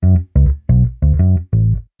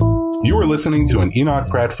You are listening to an Enoch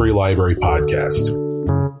Pratt Free Library podcast.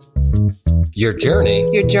 Your journey.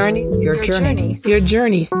 Your journey. Your journey. Your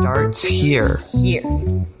journey Starts here. here.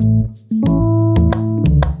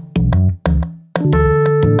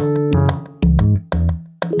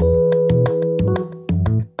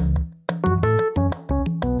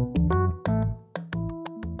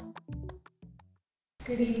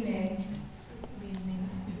 Good evening.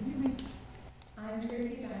 I'm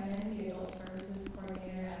Tracy Diamond, the Adult Services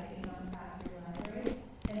Coordinator at the Enoch Pratt Free Library,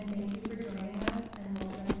 and thank you for joining us and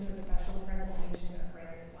welcome to a special presentation of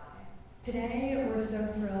Writers Live. Today, we're so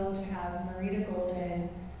thrilled to have Marita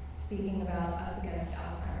speaking about Us Against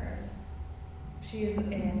Alzheimer's. She is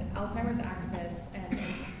an Alzheimer's activist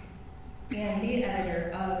and the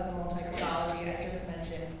editor of the multi-chronology I just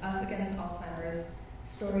mentioned, Us Against Alzheimer's,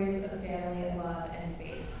 Stories of Family, Love, and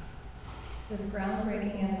Faith. This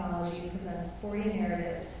groundbreaking anthology presents 40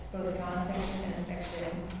 narratives, both nonfiction and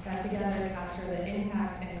fiction, that together capture the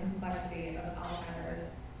impact and complexity of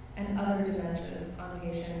Alzheimer's and other dementias on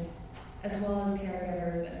patients, as well as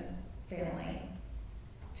caregivers and family.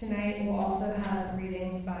 Tonight, we'll also have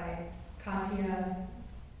readings by Katya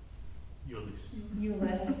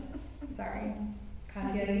Ulis,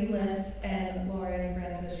 and Lauren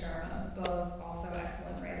Francis Sharma, both also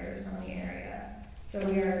excellent writers from the area. So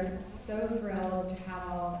we are so thrilled to have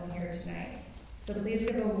all of them here tonight. So please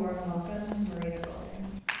give a warm welcome to Marita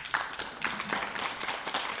Golden.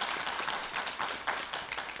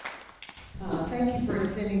 Thank you for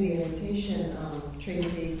extending the invitation,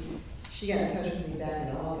 Tracy. She got in touch with me back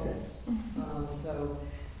in August. So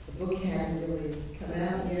the book hadn't really come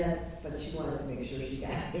out yet, but she wanted to make sure she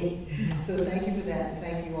got me. So thank you for that, and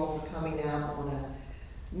thank you all for coming out on a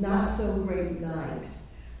not so great night.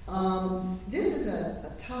 This is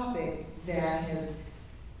a topic that has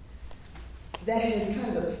kind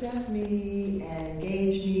of obsessed me and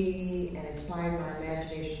engaged me and inspired my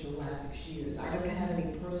imagination for the last 6 years. I don't have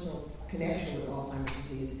any personal connection with Alzheimer's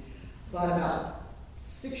disease, but about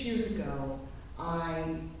 6 years ago,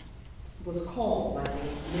 I was called, I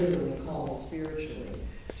think literally called spiritually,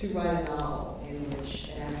 to write a novel in which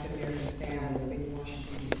an African-American family living in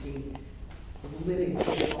Washington, D.C. was living with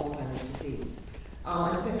Alzheimer's disease.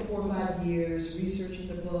 I spent 4 or 5 years researching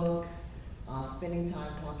the book, spending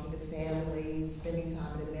time talking to families, spending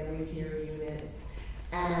time in a memory care unit.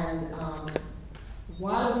 And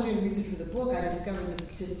while I was doing research for the book, I discovered the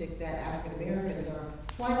statistic that African Americans are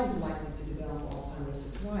twice as likely to develop Alzheimer's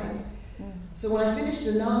as whites. So when I finished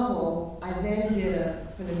the novel, I then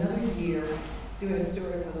spent another year doing a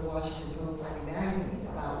story for the Washington Post Sunday magazine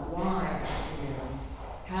about why African Americans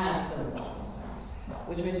have so much Alzheimer's,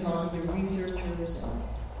 which I've been talking to researchers and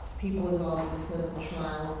people involved in clinical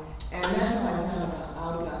trials, and that's how I found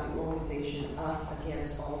out about the organization Us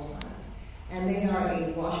Against Alzheimer's. And they are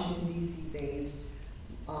a Washington, D.C. based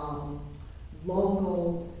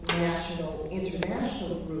local, national,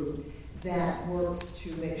 international group that works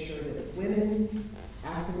to make sure that women,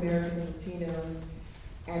 African Americans, Latinos,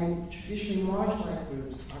 and traditionally marginalized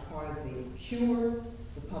groups are part of the cure,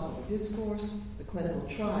 the public discourse, the clinical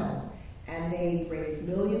trials, and they raise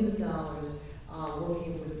millions of dollars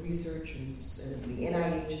working with researchers and the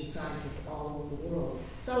NIH and scientists all over the world.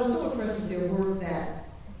 So I was so impressed with their work that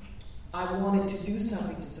I wanted to do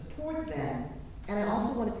something to support them, and I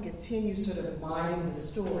also wanted to continue sort of mining the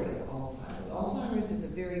story of Alzheimer's. Alzheimer's is a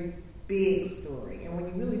very big story, and when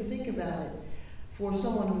you really think about it, for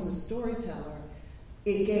someone who's a storyteller,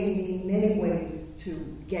 it gave me many ways to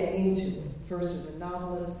get into it. First as a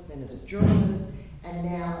novelist, then as a journalist, and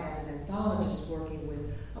now as an anthologist working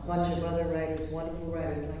with a bunch of other writers, wonderful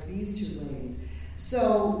writers like these two ladies.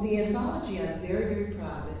 So the anthology, I'm very, very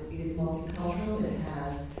proud of it. It is multicultural. It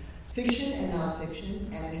has fiction and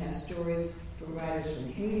nonfiction, and it has stories from writers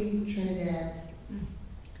from Haiti, Trinidad,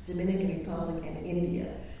 Dominican Republic, and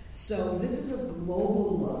India. So this is a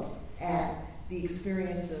global look at the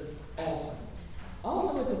experience of Alzheimer's.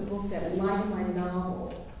 Also, it's a book that, like my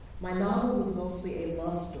novel was mostly a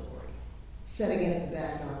love story set against the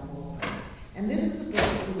background of Alzheimer's. And this is a book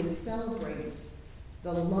that really celebrates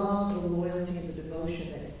the love, the loyalty, and the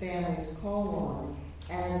devotion that families call on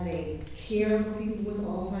as they care for people with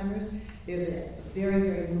Alzheimer's. There's a very,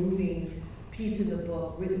 very moving piece in the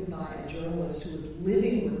book written by a journalist who is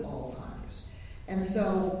living with Alzheimer's. And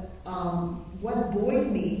so what buoyed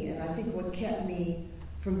me, and I think what kept me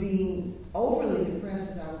from being overly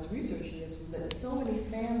depressed as I was researching this, was that so many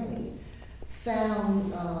families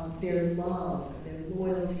found their love and their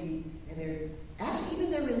loyalty and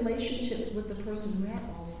even their relationships with the person who had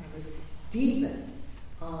Alzheimer's deepened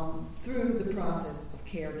through the process of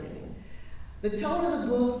caregiving. The tone of the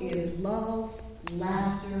book is love,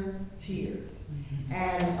 laughter, tears.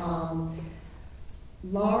 And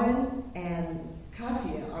Lauren and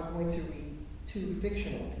Katia are going to read 2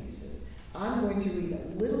 fictional pieces. I'm going to read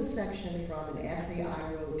a little section from an essay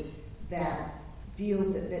I wrote that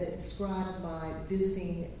describes my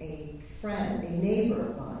visiting a friend, a neighbor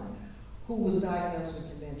of mine, who was diagnosed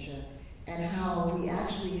with dementia, and how we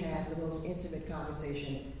actually had the most intimate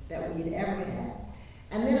conversations that we had ever had.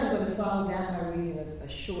 And then I'm going to follow that by reading a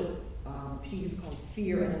short piece called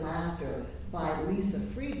Fear and Laughter by Lisa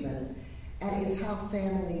Friedman, and it's how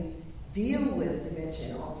families deal with dementia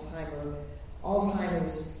and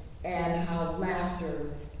Alzheimer's, and how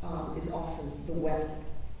laughter is often the weapon.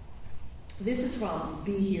 This is from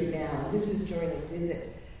Be Here Now. This is during a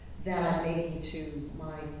visit that I'm making to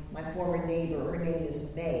my former neighbor. Her name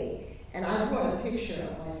is May. And I brought a picture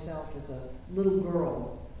of myself as a little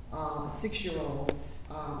girl, a 6-year-old,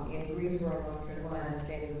 in Greensboro, North Carolina,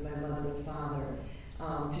 standing with my mother and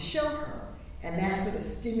father, to show her. And that sort of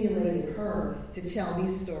stimulated her to tell me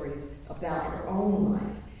stories about her own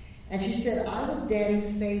life. And she said, I was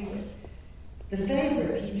Daddy's favorite. The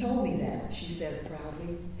favorite, he told me that, she says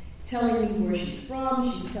proudly. Telling me where she's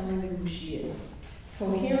from, she's telling me who she is.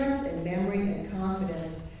 Coherence and memory and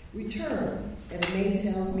confidence return as May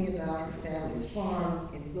tells me about her family's farm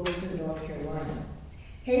in Wilson, North Carolina.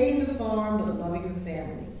 Hating the farm but loving her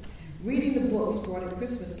family. Reading the books brought at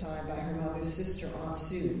Christmas time by her mother's sister, Aunt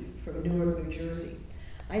Sue, from Newark, New Jersey.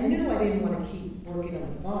 I knew I didn't want to keep working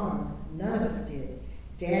on the farm. None of us did.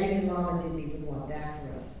 Daddy and Mama didn't even want that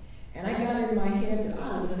for us. And I got in my head that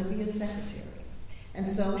I was going to be a secretary. And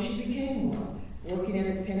so she became one, working at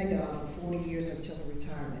the Pentagon for 40 years until her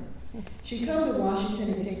retirement. She'd come to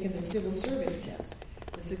Washington and taken the civil service test,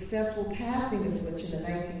 the successful passing of which in the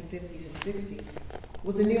 1950s and 60s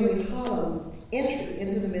was a nearly hollow entry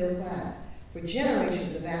into the middle class for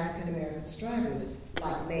generations of African-American strivers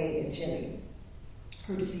like May and Jimmy,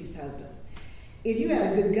 her deceased husband. If you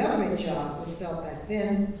had a good government job, was felt back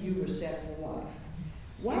then, you were set for life.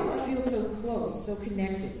 Why do I feel so close, so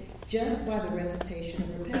connected, just by the recitation of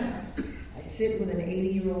her past? I sit with an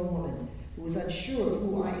 80-year-old woman who is unsure of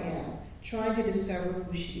who I am, trying to discover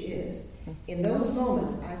who she is. In those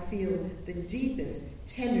moments, I feel the deepest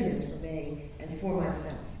tenderness for May and for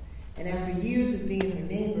myself. And after years of being her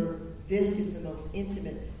neighbor, this is the most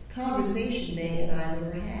intimate conversation May and I have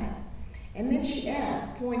ever had. And then she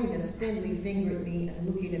asked, pointing a spindly finger at me and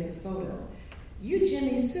looking at the photo, "You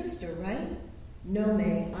Jimmy's sister, right?" "No,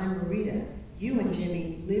 May, I'm Marita. You and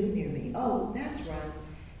Jimmy live near me." "Oh, that's right."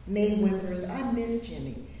 May whimpers, "I miss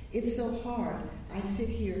Jimmy. It's so hard. I sit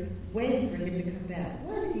here waiting for him to come back.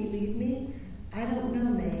 Why did he leave me?" "I don't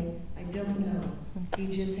know, May. I don't know. He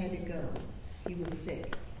just had to go. He was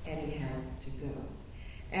sick, and he had to go."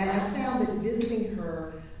 And I found that visiting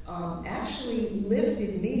her actually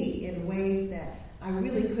lifted me in ways that I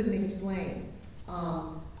really couldn't explain.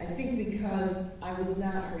 I think because I was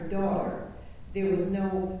not her daughter, there was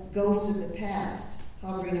no ghost of the past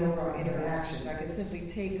hovering over our interactions. I could simply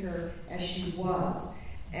take her as she was.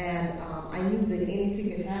 And I knew that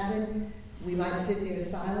anything could happen. We might sit there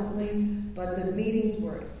silently, but the meetings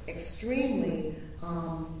were extremely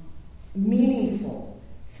meaningful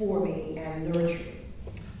for me and nurturing.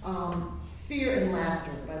 Fear and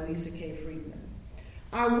Laughter by Lisa K. Friedman.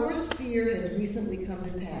 Our worst fear has recently come to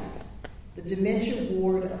pass. The dementia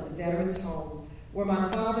ward of the Veterans Home, where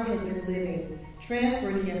my father had been living,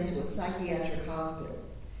 transferred him to a psychiatric hospital.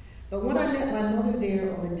 But when I met my mother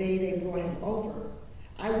there on the day they brought him over,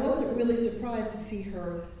 I wasn't really surprised to see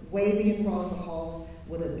her waving across the hall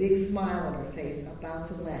with a big smile on her face, about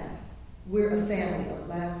to laugh. We're a family of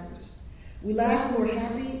laughers. We laugh when we're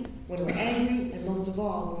happy, when we're angry, and most of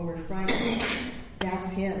all, when we're frightened. "That's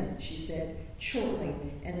him," she said,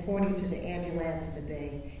 chortling and pointing to the ambulance in the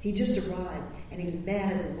bay. "He just arrived, and he's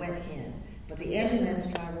mad as a wet hen. But the ambulance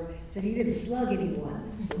driver said he didn't slug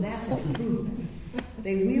anyone, so that's an improvement."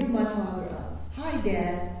 They wheeled my father up. "Hi,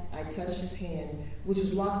 Dad." I touched his hand, which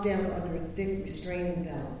was locked down under a thick restraining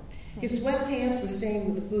belt. His sweatpants were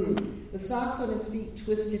stained with food, the socks on his feet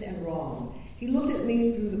twisted and wrong. He looked at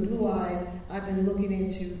me through the blue eyes I've been looking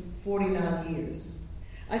into 49 years.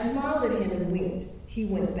 I smiled at him and winked. He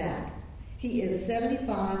winked back. He is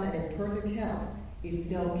 75 and in perfect health, if you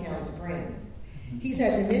don't count his brain. He's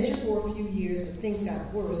had dementia for a few years, but things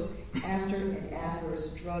got worse after an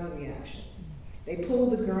adverse drug reaction. They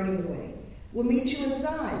pulled the gurney away. "We'll meet you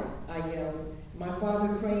inside," I yelled. My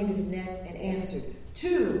father craned his neck and answered,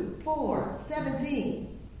 2, 4,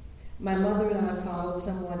 17. My mother and I followed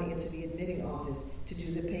someone into the admitting office to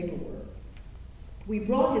do the paperwork. "We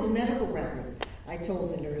brought his medical records," I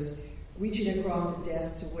told the nurse, reaching across the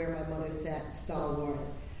desk to where my mother sat stalwart.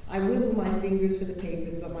 I wiggled my fingers for the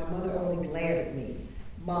papers, but my mother only glared at me.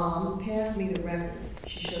 "Mom, pass me the records."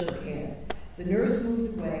 She shook her head. The nurse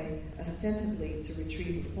moved away, ostensibly to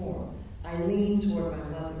retrieve a form. I leaned toward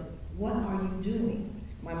my mother. "What are you doing?"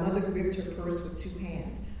 My mother gripped her purse with 2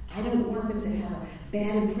 hands. "I don't want them to have a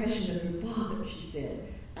bad impression of your father," she said.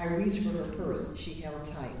 I reached for her purse. She held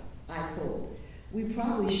tight. I pulled. "We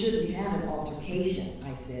probably shouldn't have an altercation,"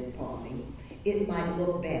 I said, pausing. "It might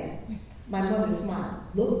look bad." My mother smiled.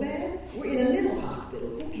 "Look bad? We're in a mental hospital.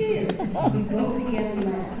 Who cares?" We both began to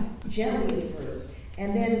laugh, gently at first,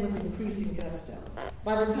 and then with increasing gusto.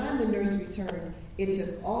 By the time the nurse returned, it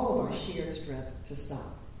took all of our shared strength to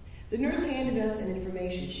stop. The nurse handed us an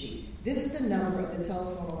information sheet. "This is the number of the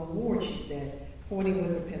telephone on the ward," she said, pointing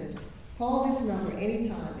with her pencil. "Call this number any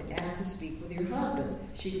time and ask to speak with your husband,"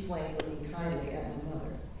 she explained, looking kindly at my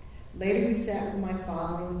mother. Later, we sat with my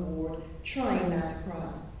father on the ward, trying not to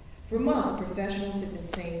cry. For months, professionals had been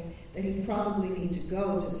saying that he'd probably need to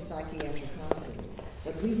go to the psychiatric hospital,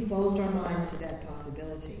 but we closed our minds to that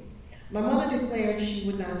possibility. My mother declared she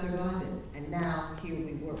would not survive it, and now here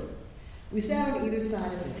we were. We sat on either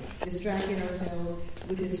side of him, distracting ourselves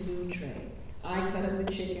with his food tray. I cut up the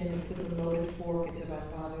chicken and put the loaded fork into my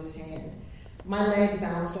father's hand. My leg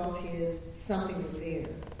bounced off his. Something was there.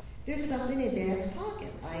 "There's something in Dad's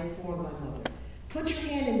pocket," I informed my mother. "Put your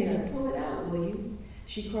hand in there and pull it out, will you?"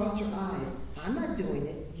 She crossed her eyes. "I'm not doing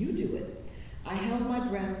it. You do it." I held my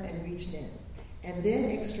breath and reached in, and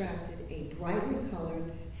then extracted a brightly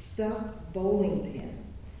colored stuffed bowling pin.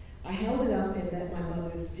 I held it up and met my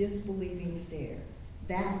mother's disbelieving stare.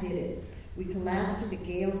 That did it. We collapsed into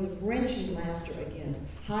gales of wrenching laughter again,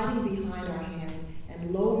 hiding behind our hands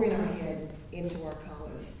and lowering our heads into our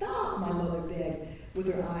collars. "Stop," my mother begged, with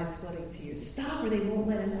her eyes flooding tears. "Stop or they won't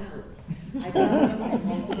let us out." I got up and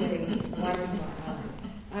walked away, wiping my eyes.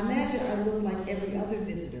 I imagine I looked like every other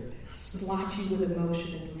visitor, splotchy with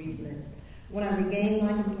emotion and bereavement. When I regained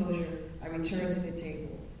my composure, I returned to the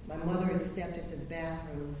table. My mother had stepped into the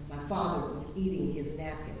bathroom. My father was eating his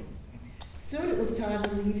napkin. Soon it was time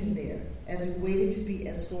to leave him there. As we waited to be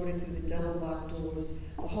escorted through the double-locked doors,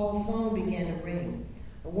 the hall phone began to ring.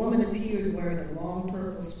 A woman appeared wearing a long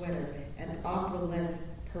purple sweater and opera-length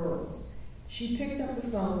pearls. She picked up the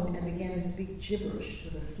phone and began to speak gibberish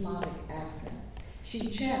with a Slavic accent. She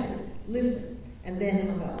chattered, listened, and then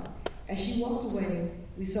hung up. As she walked away,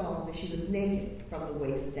 we saw that she was naked from the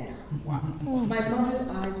waist down. Wow. My mother's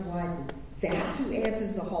eyes widened. "That's who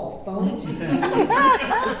answers the hall phone?"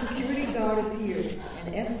 The security guard appeared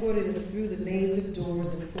and escorted us through the maze of doors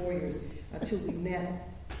and foyers until we met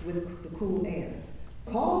with the cool air.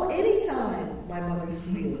 "Call anytime," my mother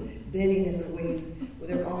squealed, bending at the waist with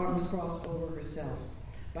her arms crossed over herself.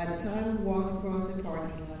 By the time we walked across the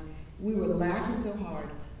parking lot, we were laughing so hard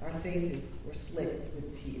our faces were slick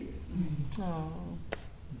with tears.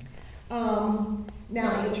 Now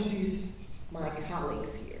I introduce my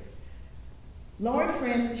colleagues here. Lauren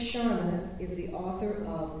Frances Sharma is the author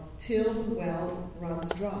of Till the Well Runs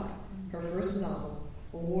Dry, her first novel,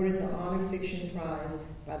 awarded the Honor Fiction Prize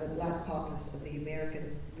by the Black Caucus of the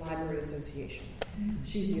American Library Association.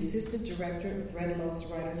 She's the assistant director of Red Oaks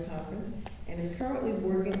Writers Conference and is currently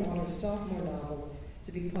working on her sophomore novel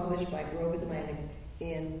to be published by Grove Atlantic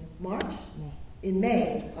in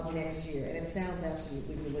May of next year, and it sounds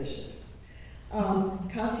absolutely delicious.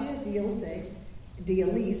 Katia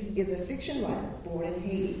D'Elise is a fiction writer born in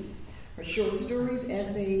Haiti. Her short stories,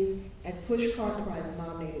 essays, and Pushcart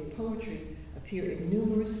Prize-nominated poetry appear in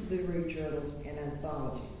numerous literary journals and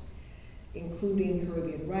anthologies, including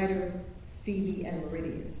Caribbean Writer, Phoebe, and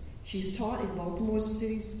Meridians. She's taught in Baltimore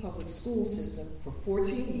City's public school system for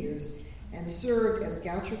 14 years and served as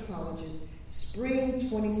Goucher College's Spring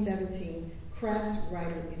 2017 Crafts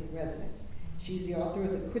Writer in Residence. She's the author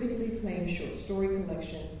of the critically acclaimed short story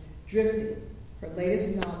collection, Drifting. Her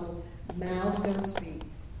latest novel, Mouths Don't Speak,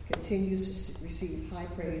 continues to receive high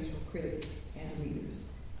praise from critics and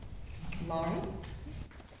readers. Lauren?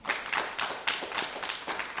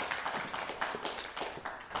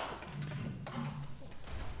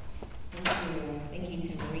 Thank you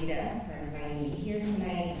to Marita for inviting me here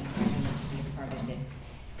tonight and for me to be a part of this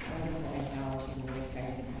wonderful anthology. I'm really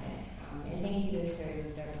excited about it. And thank you to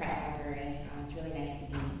the Pratt Library. It's really nice to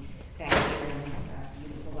be back here in this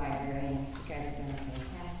beautiful library, and you guys have done a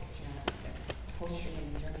fantastic job with the upholstery in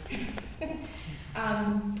this room.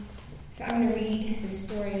 So I'm going to read the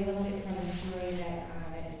story, a little bit from the story that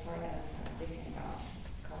is part of this anthology,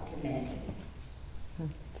 called Demented.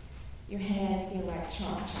 Your hands feel like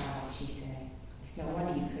chalk, child, she said. It's no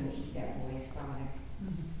wonder you couldn't keep that boy's father.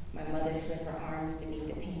 My mother slid her arms beneath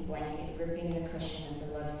the pink blanket, gripping the cushion of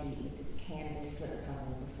the love seat with its canvas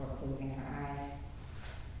slipcover before closing her eyes.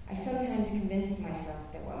 I sometimes convinced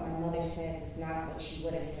myself that what my mother said was not what she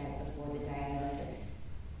would have said before the diagnosis.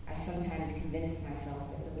 I sometimes convinced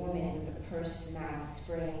myself that the woman with the pursed mouth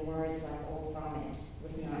spraying words like old vomit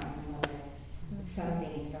was not my mother. But some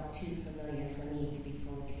things felt too familiar for me to be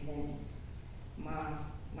fully convinced. Mom,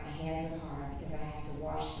 my hands are hard because I have to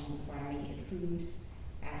wash them before I make your food,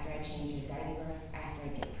 after I change your diaper, after I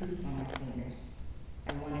get poop on my fingers.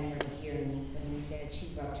 I wanted her to hear me, but instead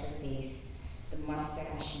she rubbed her face, the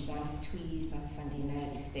mustache she once tweezed on Sunday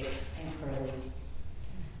nights, thick and curly.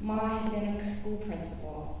 Ma had been a school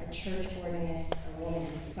principal, a church organist, a woman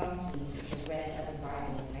who thumped me with a red leather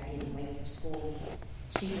Bible if I didn't wait for school.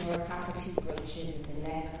 She wore cockatoo brooches at the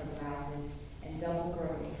neck of her blouses and double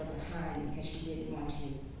girdled her behind because she didn't want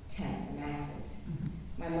to tempt the masses.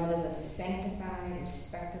 My mother was a sanctified,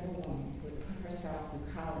 respectable woman who had put herself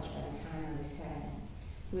through college by the time I was 7,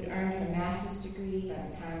 who had earned her master's degree by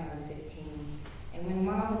the time I was 15. And when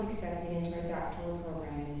Ma was accepted into her doctoral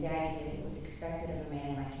program and Daddy did what was expected of a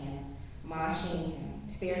man like him, Ma shamed him,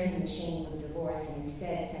 spared him the shame of divorce, and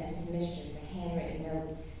instead sent his mistress a handwritten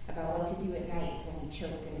note about what to do at nights when he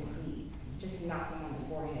choked in his sleep. Just knock him on the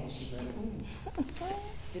forehead, she wrote.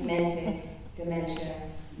 Demented, dementia,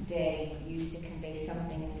 day used to convey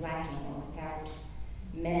something as lacking or without.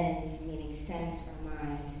 Mens, meaning sense or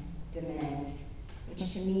mind, demens,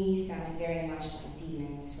 which to me sounded very much like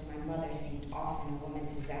demons, for my mother seemed often a woman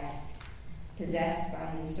possessed by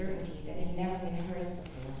an uncertainty that had never been hers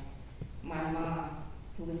before. My mom,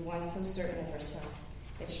 who was once so certain of herself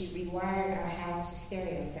that she rewired our house for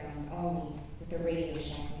stereo sound only with a Radio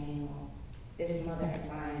Shack manual. This mother of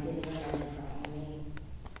mine didn't remember her own name.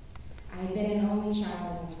 I had been an only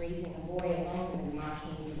child and was raising a boy alone when Ma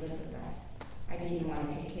came to live with us. I didn't want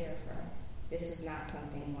to take care of her. This was not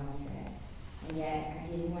something one said. And yet, I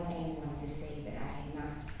didn't want anyone to say that I had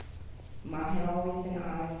not. Ma had always been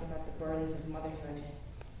honest about the burdens of motherhood.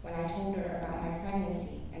 When I told her about my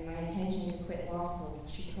pregnancy and my intention to quit law school,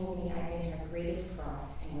 she told me I'd been her greatest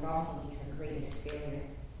cross and would also be her greatest failure.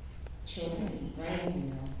 Children eat brains, you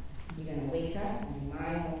know. You're going to wake up and your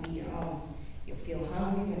mind won't be your own. You'll feel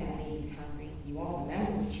hungry when that baby's hungry. You won't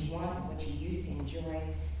remember what you want, what you used to enjoy.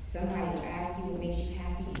 Somebody will ask you what makes you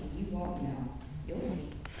happy and you won't know. You'll see.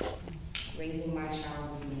 Raising my child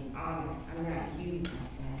will be an honor. I'm not you, I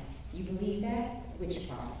said. You believe that? Which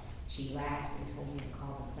part? She laughed and told me to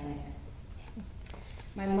call the clinic.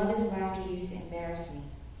 My mother's laughter used to embarrass me.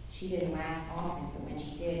 She didn't laugh often, but when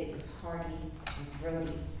she did, it was hearty and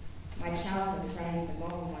throaty. My childhood friend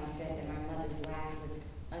Simone once said that my mother's laugh was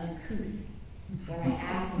uncouth. When I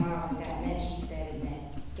asked Mom what that meant, she said it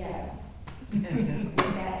meant ghetto.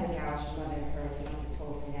 That degauched mother of hers must have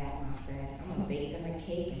told her that, Ma said. I'm going to bake them a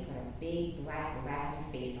cake and put a big black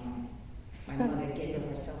laughing face on it. My mother giggled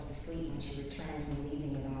herself to sleep when she returned from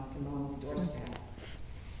leaving it on Simone's doorstep.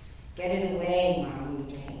 Get it away,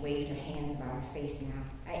 Mom waved her hands about her face now.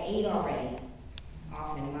 I ate already.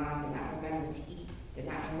 Often Mom did not remember to eat, did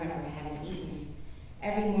not remember having eaten.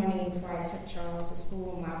 Every morning before I took Charles to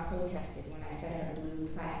school, Ma protested when I set her blue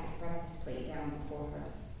plastic breakfast plate down before her.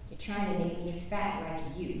 You're trying to make me fat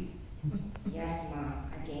like you. Yes,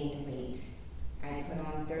 Mom, I gained weight. I had put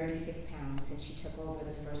on 36 pounds since she took over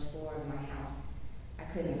the first floor of my house. I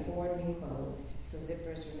couldn't afford new clothes, so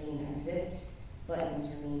zippers remained unzipped, buttons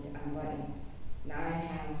remained unbuttoned. 9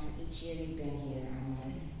 pounds for each year you've been here, I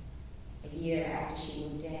mourned. A year after she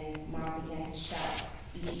moved in, Mom began to shout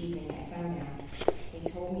each evening at sundown. They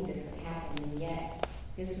told me this would happen, and yet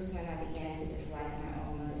this was when I began to dislike my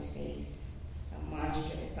own mother's face. A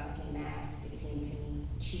monstrous sunken mask, it seemed to me,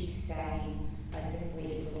 cheeks sagging,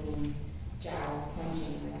 deflated balloons, jowls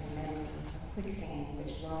plunging like a memory, a quicksand in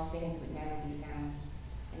which lost things would never be found.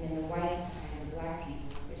 And in the whites behind the black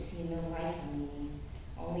peoples, there seemed no life or meaning,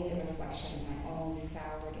 only the reflection of my own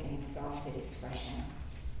soured and exhausted expression.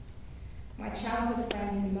 My childhood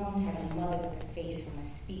friend Simone had a mother with a face from a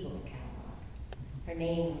Spiegel's catalog. Her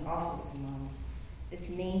name was also Simone. This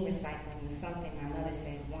name recycling was something my mother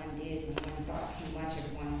said one did when one thought too much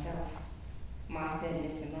of oneself. Ma said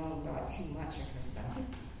Miss Simone thought too much of herself.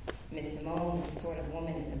 Miss Simone was the sort of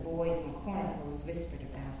woman that the boys on corner posts whispered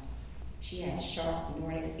about. She had sharp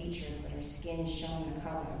Nordic features, but her skin shone the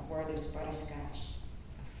color of Werther's butterscotch.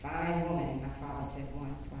 A fine woman, my father said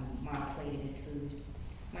once when Ma plated his food.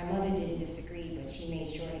 My mother didn't disagree, but she made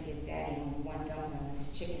sure to give Daddy only one dumpling of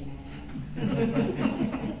his chicken that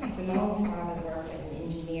night. Simone's father worked as an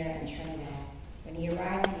engineer in Trinidad. When he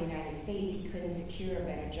arrived to the United States, he couldn't secure a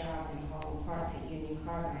better job than hauling parts at Union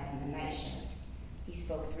Carbide on the night shift. He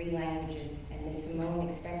spoke 3 languages, and Miss Simone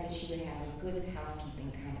expected she would have a good housekeeping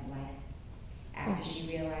kind of life. After she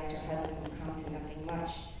realized her husband would come to nothing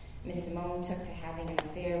much, Miss Simone took to having an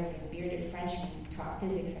affair with a bearded Frenchman who taught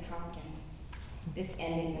physics at Hopkins. This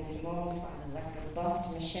ended when Simone's father left a buffed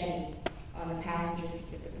machete on the passenger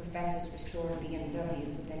seat of the professor's restored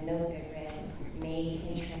BMW with a note that read, "Made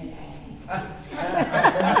in Trinidad."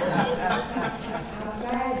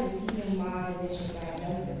 Outside of receiving Ma's initial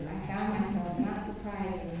diagnosis, I found myself not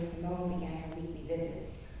surprised when Miss Simone began her weekly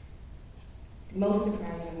visits. Most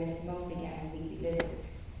surprised when Miss Simone began her weekly visits.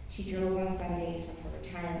 She drove on Sundays from her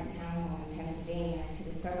retirement townhome in Pennsylvania to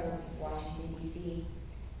the suburbs of Washington, D.C.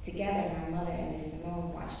 Together, my mother and Miss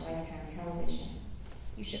Simone watched Lifetime television.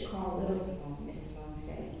 "You should call Little Simone," Miss Simone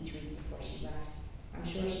said each week before she left. "I'm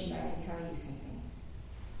sure she'd like to tell you some things."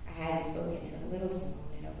 I hadn't spoken to Little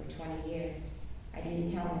Simone in over 20 years. I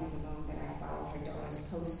didn't tell Miss Simone that I followed her daughter's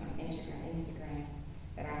posts on Instagram,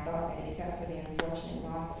 that I thought that except for the unfortunate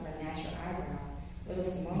loss of her natural eyebrows, Little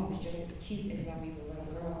Simone was just as cute as when we were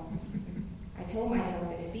little girls. I told myself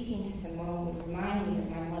that speaking to Simone would remind me of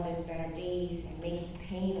my mother's better days and make the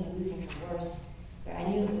pain of losing her worse, but I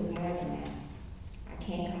knew it was more than that. "I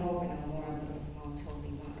can't come over no more," Little Simone told me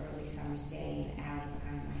one early summer's day in the alley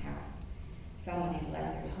behind my house. Someone had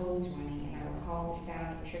left their hose running, and I recalled the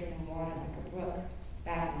sound of trickling water like a brook,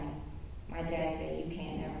 babbling. My dad said, "You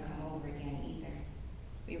can't never come over again either."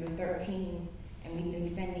 We were 13, and we'd been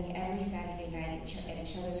spending every Saturday night at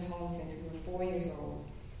each other's home since we were 4 years old.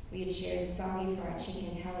 We had shared soggy fried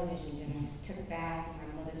chicken television dinners, took baths in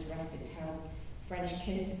my mother's rusted tub, French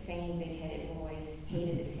kissed the same big-headed boys,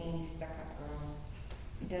 hated the same stuck-up girls.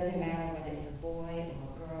 It doesn't matter whether it's a boy or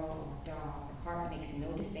a girl or a dog. The heart makes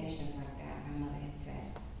no distinctions like that, my mother had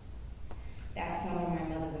said. That summer, my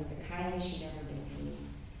mother was the kindest she'd ever been to me.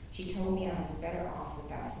 She told me I was better off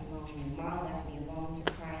without Simone, and Ma left me alone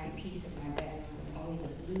to cry in the peace of my bedroom with only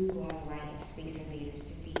the blue glowing light of Space Invaders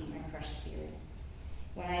to feed my crushed spirit.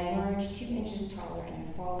 When I emerged 2 inches taller in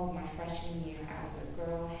the fall of my freshman year, I was a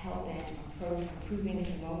girl hell-bent on proving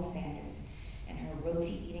Simone Sanders and her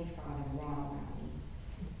roti-eating father wrong about me.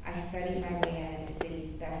 I studied my way out of the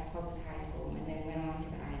city's best public high school and then went on to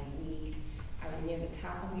the Ivy League. I was near the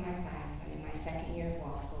top of my class when in my second year of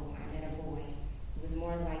law school I met a boy who was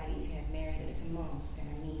more likely to have married a Simone than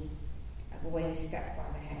a me. A boy whose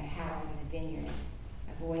stepfather had a house in a vineyard.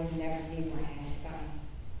 A boy who never knew I had a son.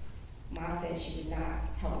 Ma said she would not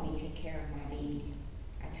help me take care of my baby.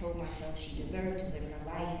 I told myself she deserved to live her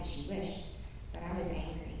life as she wished, but I was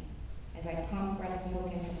angry. As I pumped breast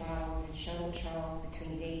milk into bottles and shuttled Charles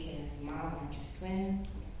between daycares, Ma learned to swim,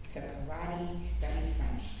 took karate, studied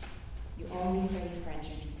French. "You only study French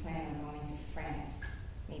if you plan on going to France."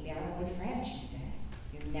 "Maybe I'll go to France," she said.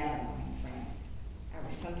 "You're never going to France." I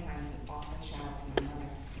was sometimes an awful child to my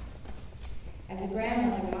mother. As a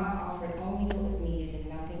grandmother, Ma offered only what was needed and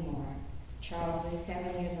nothing more. Charles was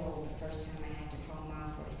 7 years old the first time I had to call Ma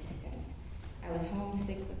for assistance. I was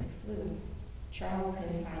homesick with the flu. Charles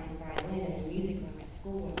couldn't find his violin in the music room at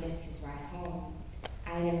school and missed his ride home.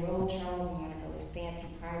 I had enrolled Charles in one of those fancy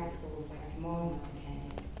private schools like Simone once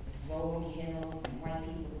attended, with rolling hills and white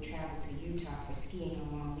people who traveled to Utah for skiing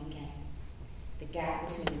on long weekends. The gap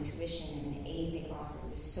between the tuition and the aid they offered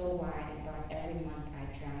was so wide I thought every month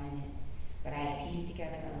I'd drown in it. But I had pieced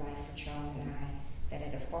together a life for Charles and I that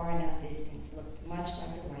at a far enough distance looked much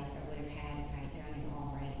like the life I would have had if I had done it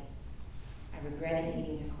all right. I regretted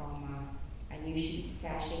needing to call Ma. I knew she'd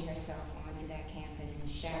sashay herself onto that campus and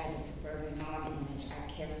shatter the suburban mom image I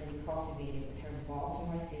carefully cultivated with her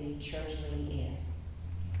Baltimore City church lady air.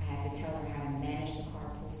 I had to tell her how to manage the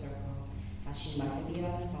carpool circle, how she mustn't be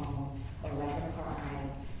on the phone or let her car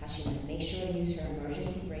idle, how she must make sure to use her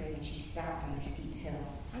emergency brake when she stopped on a steep hill.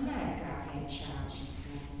 "I'm not a goddamn child," she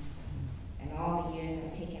screamed. And all the years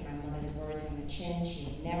I'd taken my mother's words on the chin, she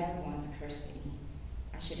had never once cursed at me.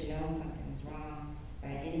 I should have known something was wrong, but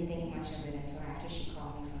I didn't think much of it until after she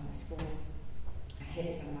called me from the school. I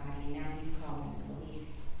hit somebody, and now he's calling the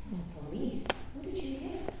police. Police? Who did you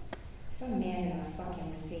hit? Some man in a fucking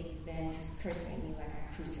Mercedes-Benz who's cursing at me like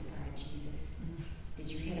I crucified Jesus. Did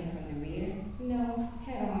you hit him from the rear? No,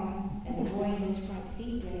 head on. And the boy in his front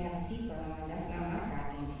seat didn't have a seatbelt on. That's not my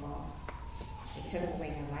goddamn fault. They took away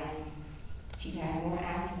her license. She'd had more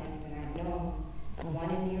accidents than I'd known.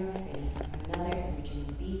 One in New York City, another in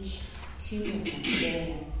Virginia Beach, 2 in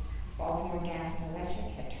Pennsylvania. Baltimore Gas and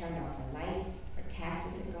Electric had turned off her lights, her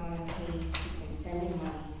taxes had gone unpaid, she'd been sending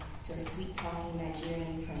money to a sweet-talking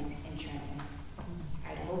Nigerian prince in Trenton.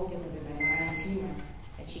 I'd hoped it was a benign tumor,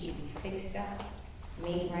 that she could be fixed up,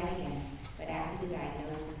 made right again, but after the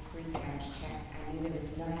diagnosis 3 times checked, I knew there was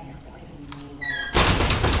nothing that could be made right.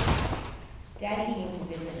 Daddy came to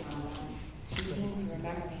visit Mom once. She seemed to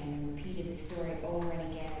remember him and repeated the story over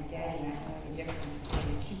and again with Daddy not knowing the difference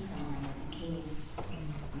between a cucumber and a zucchini.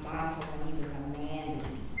 Ma told him he was a man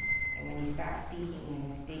baby, and when he stopped speaking and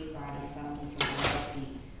his big body sunk into the love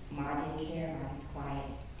seat, Ma didn't care about his quiet,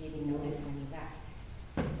 didn't notice when he left.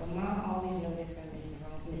 But Ma always noticed when Miss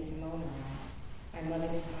Simone arrived. My mother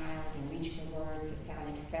smiled and reached for words that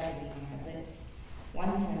sounded feathery on her lips.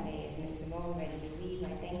 One Sunday, as Miss Simone ready to leave,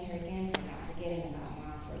 I thanked her again for not forgetting about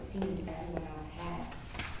Ma, for it seemed everyone else had.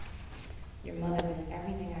 Your mother was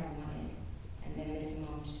everything I wanted. And then Miss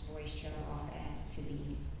Simone's voice trailed off to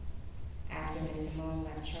be. After Miss Simone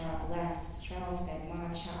left, Charles fed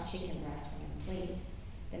Ma chopped chicken breast from his plate.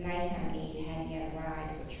 The nighttime aide hadn't yet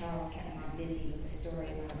arrived, so Charles kept Ma busy with a story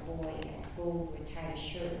about a boy at school who had tied a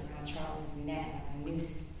shirt around Charles's neck like a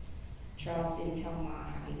noose. Charles didn't tell Ma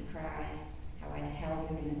how he'd cried, how I'd held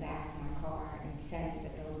him in the back of my car and sensed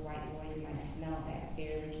that those white boys might have smelled that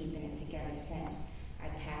barely keeping it together scent I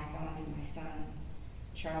passed on to my son.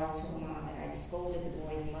 Charles told Ma that I'd scolded the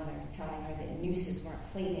boy's mother, telling her that nooses weren't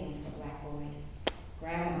playthings for black boys.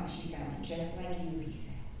 Grandma, she sounded just like you, he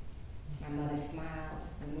said. My mother smiled,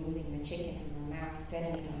 removing the chicken from her mouth,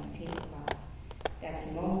 setting it on the tablecloth. That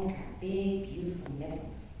Simone's got big, beautiful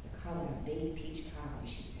nipples, the color of baked peach cobbler,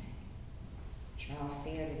 she said. Charles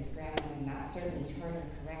stared at his grandmother, not certain he'd heard her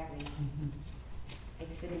correctly.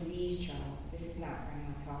 It's the disease, Charles. This is not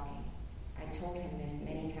Grandma talking. I told him this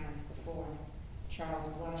many times before. Charles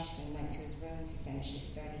blushed and went to his room to finish his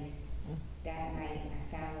studies. That night,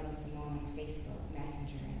 I found little Simone on Facebook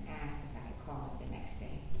Messenger and asked if I could call her the next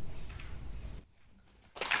day.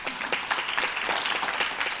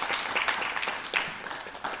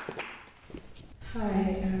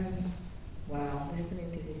 Hi, wow,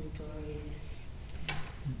 listening to these stories.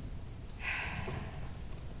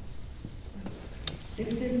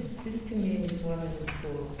 This to me is more than a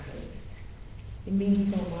book. It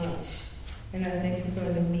means so much. And I think it's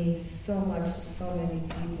going to mean so much to so many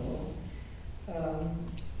people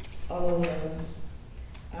all over.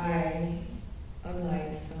 I,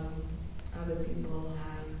 unlike some other people,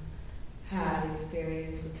 have had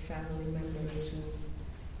experience with family members who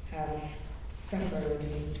have suffered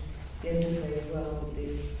and didn't do very well with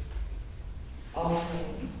this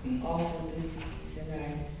awful disease. And I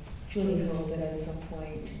truly hope that at some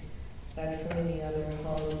point, like so many other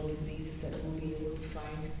horrible diseases, that we'll be able to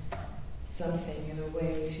find something in a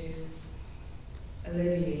way to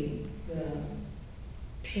alleviate the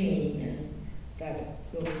pain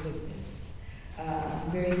that goes with this. I'm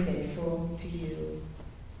very thankful to you,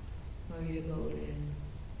 Marita Golden.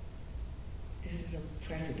 This is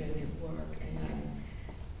unprecedented work, and I'm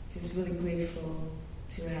just really grateful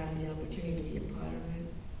to have the opportunity to be a part of it.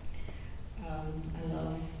 I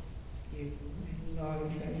love you and Laurie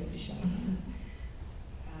Francis Shaw.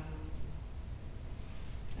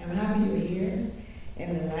 I'm happy you're here, and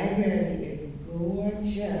the library is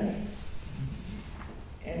gorgeous,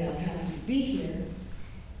 and I'm happy to be here.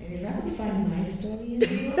 And if I could find my story in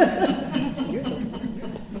here,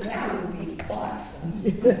 that would be awesome.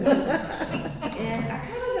 And I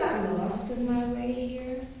kind of got lost in my way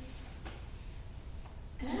here,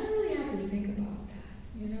 and I really had to think about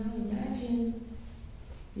that. You know, imagine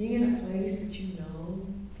being in a place that you know,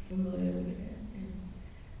 familiar with it, and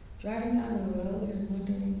driving down the road and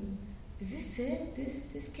wondering, is this it?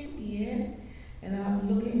 This can't be it. And I'm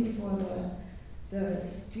looking for the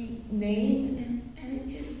street name, and it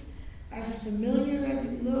just, as familiar as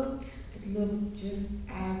it looked just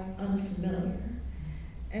as unfamiliar.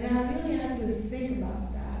 And I really had to think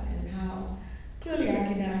about that and how clearly I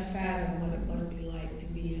cannot fathom what it must be like to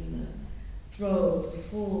be in the throes,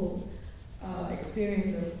 full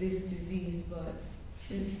experience of this disease, but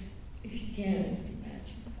just, if you can, just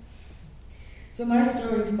imagine. So my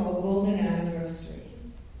story is called Golden Anniversary.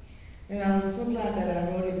 And I was so glad that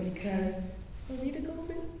I wrote it because, Marita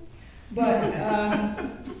Golden? But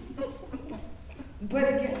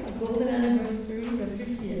again, a golden anniversary, the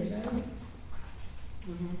 50th, right?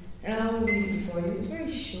 Mm-hmm. And I will read it for you. It's very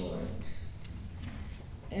short.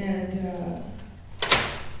 And,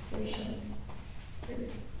 very short. It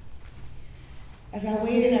says, as I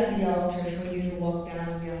waited at the altar for you to walk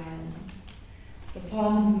down the aisle, the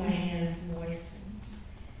palms of my hands moistened,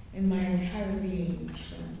 and my entire being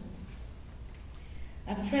trembled.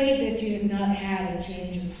 I prayed that you had not had a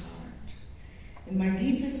change of heart, and my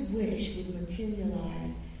deepest wish would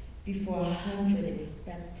materialize before 100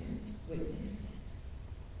 expectant witnesses.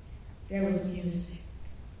 There was music,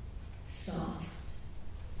 soft,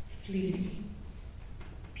 fleeting,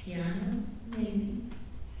 piano, maybe.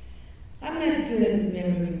 I'm not good at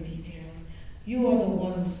remembering details. You are the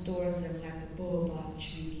one who stores them like a baobab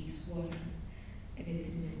tree keeps water in its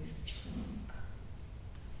immense trunk.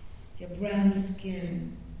 Your brown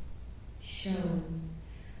skin shone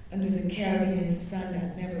under the Caribbean sun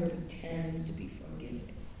that never pretends to be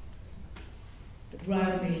forgiving. The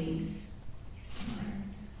bridesmaids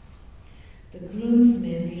smiled. The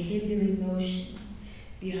groomsmen, they hid their emotions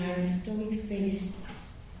behind stoic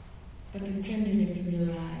faces, but the tenderness in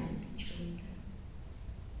their eyes betrayed them.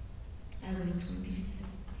 I was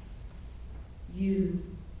 26. You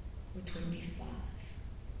were 25.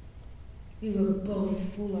 We were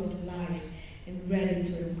both full of life and ready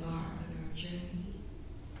to embark on our journey.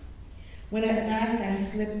 When at last I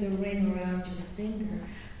slipped the ring around your finger,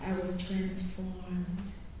 I was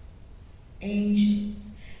transformed.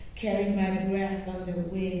 Angels carried my breath on their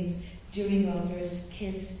wings during our first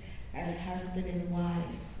kiss as husband and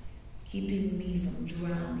wife, keeping me from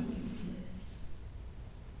drowning in bliss.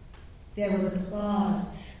 There was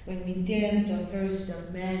applause when we danced our first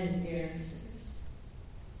of many dances.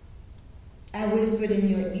 I whispered in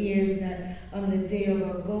your ears that on the day of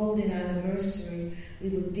our golden anniversary, we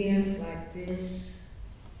would dance like this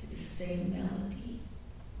to the same melody.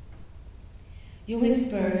 You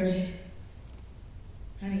whispered,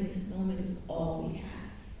 honey, this moment is all we have.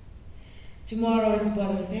 Tomorrow is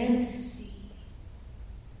but a fantasy.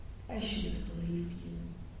 I should have believed you.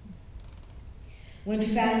 When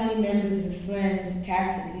family members and friends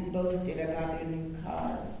tacitly boasted about their new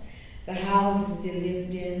cars, the houses they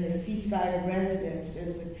lived in, the seaside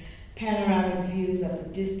residences with panoramic views of the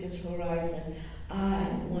distant horizon, I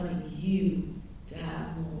wanted you to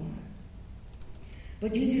have more.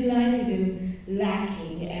 But you delighted in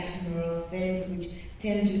lacking ephemeral things which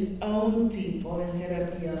tend to own people instead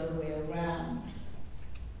of the other way around.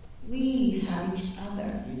 We have each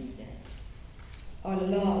other, you said. Our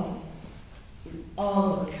love is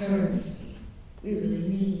all the currency we really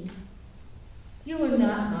need. You were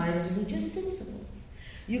not miserly, just sensible.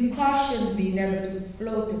 You cautioned me never to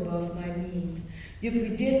float above my means. You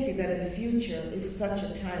predicted that the future, if such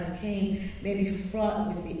a time came, may be fraught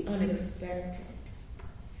with the unexpected.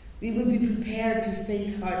 We would be prepared to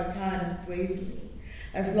face hard times bravely.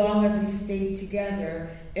 As long as we stayed together,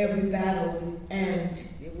 every battle would end.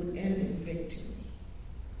 It would end in victory.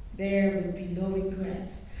 There would be no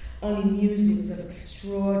regrets, only musings of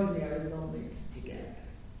extraordinary moments together.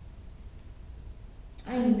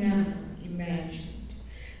 I never imagined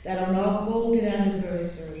that on our golden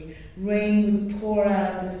anniversary, rain would pour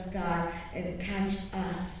out of the sky and catch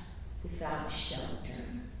us without shelter.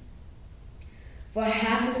 For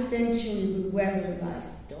half a century, we weathered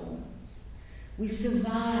life's storms. We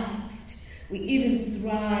survived. We even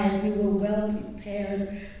thrived. We were well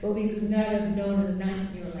prepared, but we could not have known a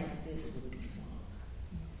nightmare like this would befall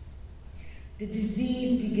us. The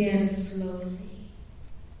disease began slowly,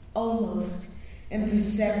 almost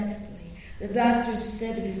imperceptibly. The doctors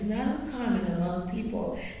said it is not uncommon among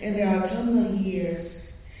people in their autumnal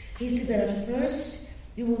years. He said that at first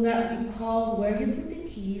you will not recall where you put the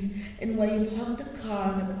keys and where you parked the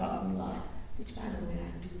car in the parking lot, which, by the way,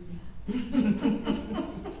 I do now.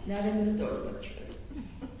 Not in the story, but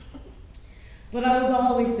true. But I was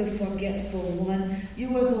always the forgetful one. You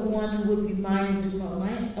were the one who would remind me to call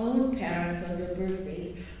my own parents on their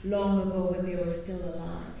birthdays long ago when they were still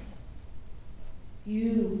alive.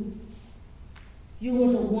 You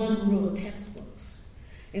were the one who wrote textbooks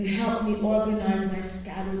and helped me organize my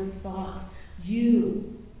scattered thoughts.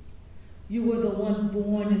 You were the one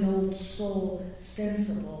born an old soul,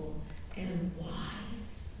 sensible and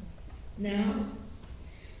wise. Now,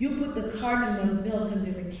 you put the carton of milk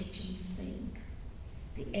under the kitchen sink.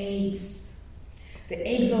 The eggs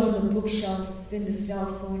are on the bookshelf, and the cell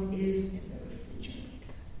phone is in the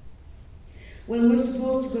refrigerator. When we're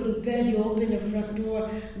supposed to go to bed, you open the front door,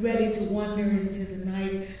 ready to wander into the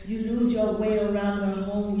night. You lose your way around the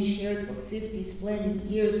home we shared for 50 splendid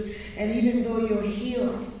years, and even though you're here,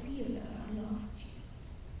 I fear that I've lost you.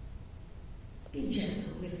 Be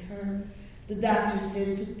gentle with her, the doctor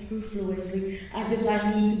said superfluously, as if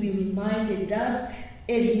I need to be reminded. Does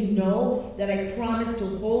he know that I promise to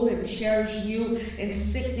hold and cherish you in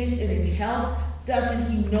sickness and in health?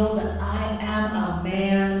 Doesn't he know that I am a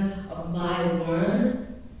man of my word?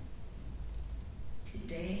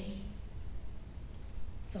 Today,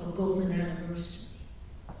 it's our golden anniversary.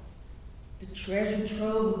 The treasure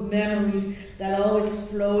trove of memories that always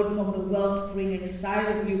flowed from the wellspring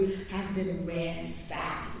inside of you has been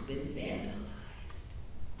ransacked, has been vandalized.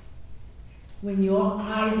 When your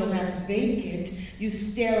eyes are not vacant, you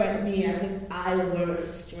stare at me as if I were a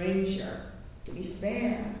stranger. To be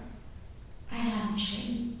fair, I have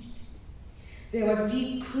changed. There were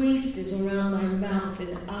deep creases around my mouth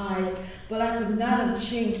and eyes, but I could not have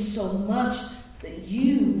changed so much that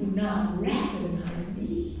you would not recognize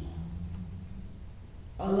me.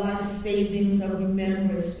 Our life savings are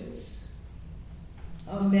remembrances.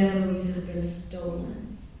 Our memories have been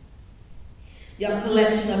stolen. Your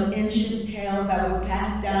collection of ancient tales that were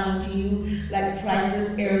passed down to you like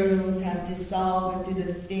priceless heirlooms have dissolved into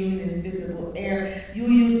the thin, invisible air. You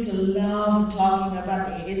used to love talking about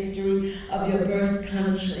the history of your birth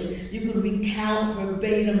country. You could recount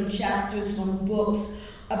verbatim chapters from books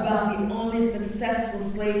about the only successful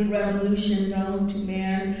slave revolution known to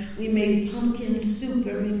man. We made pumpkin soup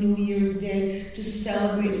every New Year's Day to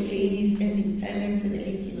celebrate Haiti's independence in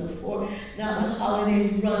 1804. Now the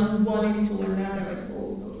holidays run one into another and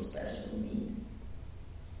hold no special meaning.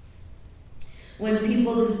 When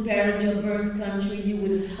people disparage your birth country, you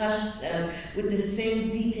would hush them with the same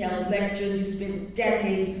detailed lectures you spent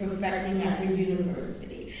decades perfecting at the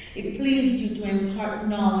university. It pleased you to impart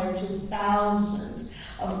knowledge to thousands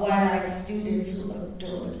of wide-eyed students who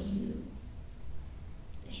adored you.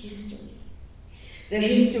 The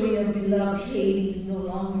history of beloved Haiti is no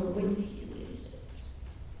longer with you, is it?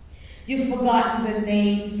 You've forgotten the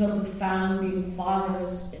names of the founding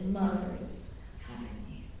fathers and mothers, haven't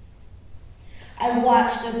you? I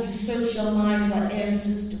watched as you search your mind for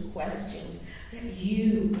answers to questions that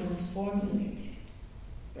you once formulated,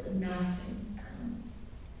 but nothing comes.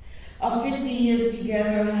 Our 50 years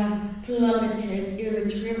together have plummeted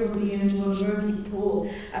irretrievably into a murky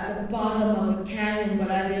pool at the bottom of a canyon, but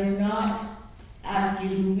I dare not ask you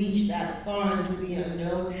to reach that far into the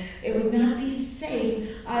unknown. It would not be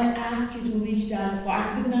safe. I asked you to reach that far.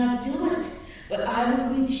 I could not do it, but I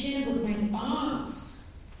would reach in with my arms.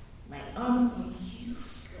 My arms are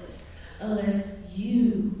useless unless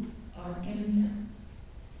you are in them.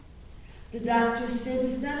 The doctor says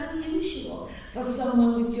it's not unusual for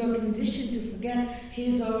someone with your condition to forget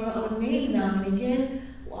his or her own name now and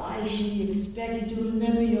again. Why should he expect you to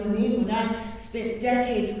remember your name when I spent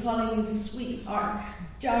decades calling you sweetheart,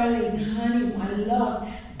 darling, honey, my love,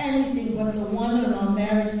 anything but the one on our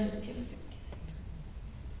marriage certificate?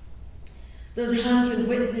 Those 100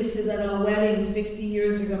 witnesses at our weddings 50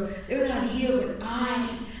 years ago, they're not here, but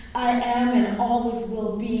I am and always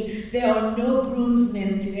will be. There are no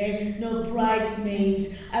groomsmen today, no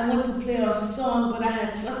bridesmaids. I want to play our song, but I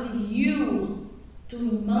have trusted you to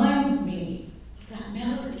remind me of that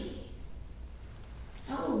melody.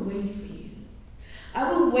 I will wait for you.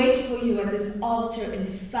 I will wait for you at this altar in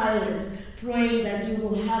silence, praying that you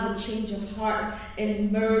will have a change of heart and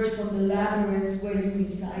emerge from the labyrinth where you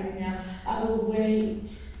reside now. I will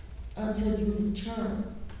wait until you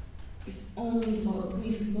return, if only for a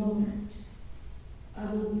brief moment. I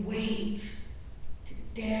will wait to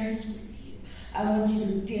dance with you. I want you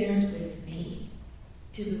to dance with me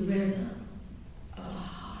to the rhythm of our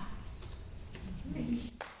hearts. Thank you.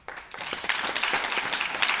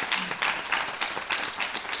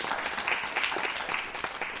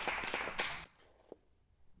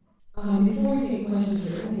 Before we take questions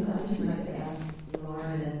for audience, I'd just like to ask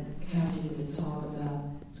Lauren and Cassie to talk about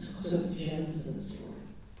sort of the genesis of the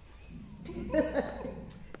stories.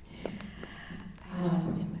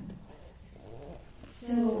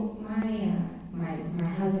 So my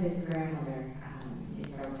husband's grandmother is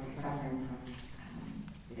suffering from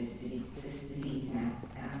this disease now,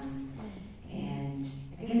 and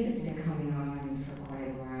I guess it's been coming on for quite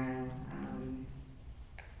a while.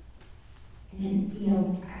 And you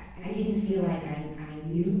know, I didn't feel like I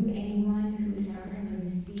knew anyone who was suffering from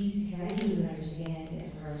this disease because I didn't even understand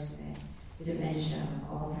at first that dementia,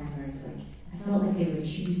 Alzheimer's, like I felt like they were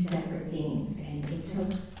two separate things, and it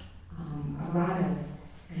took a lot of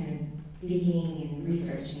kind of digging and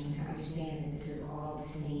researching to understand that this is all the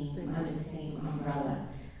same, under the same umbrella.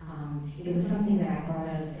 It was something that I thought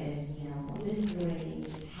of as, you know, well, this is the way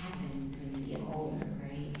things just happens when you get older,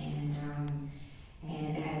 right?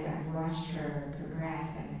 And as I've watched her progress,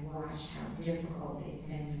 I've watched how difficult it's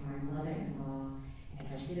been for my mother-in-law and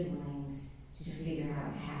her siblings to figure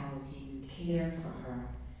out how to care for her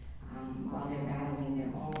while they're battling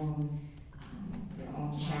their own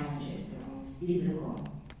challenges, their own physical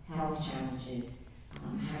health challenges.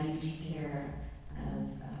 How do you take care of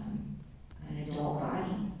an adult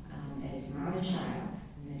body that is not a child,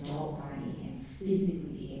 an adult body, and physically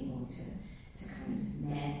be able to kind of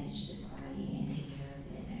manage this body and take care of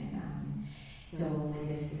it? And so when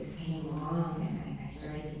this came along, and I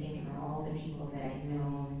started to think about all the people that I'd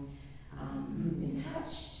known who've been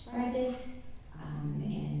touched by this,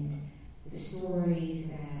 and the stories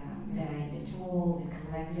that I've been told and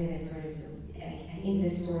collected as sort of, I think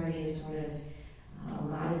this story is sort of a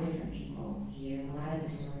lot of different people here, a lot of the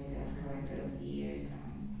stories that I've collected over the years.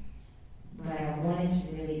 But I wanted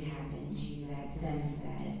to really tap into that sense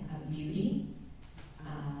of duty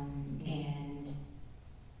and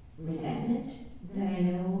resentment that I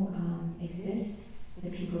know exists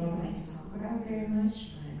that people don't like to talk about very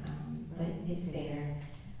much, but it's there.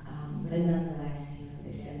 But nonetheless,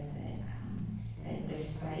 the sense that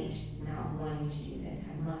despite not wanting to do this,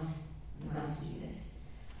 I must do this.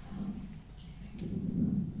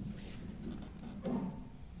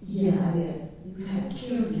 Yeah, I mean, you had a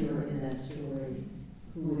caregiver in that story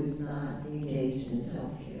who is not engaged in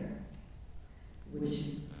self-care, which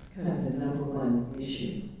is kind of the number one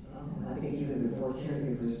issue. I think even before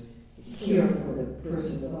caregivers care for the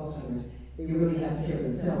person with Alzheimer's, they really have to care for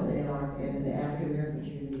themselves. And in the African American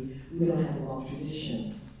community, we don't have a long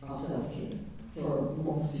tradition of self-care for a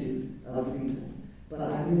multitude of reasons. But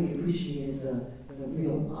I really appreciated the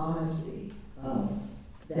real honesty of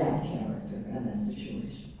that character and that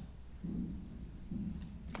situation.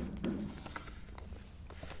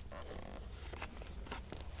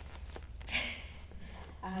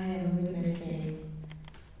 I am witnessing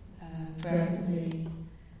presently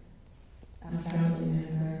a family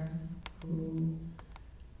member who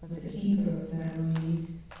was a keeper of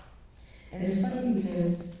memories. And it's funny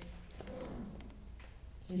because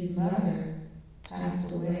his mother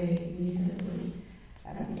passed away recently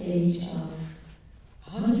at the age of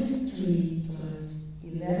 103 plus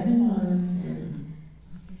 11 months and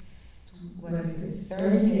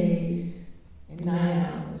 30 days and 9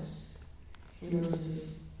 hours. She was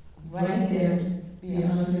just right there to be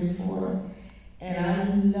 104. And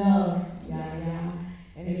I love Yaya.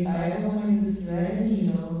 And if I ever wanted to thread a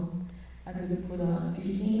needle, I could put on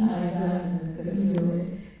 15 eyeglasses and couldn't do it.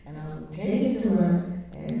 And I would take it to her,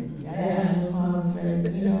 and Yaya had no problem threading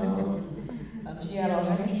needles. She had all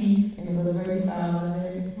her teeth and was very proud of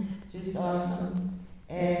it. Just awesome.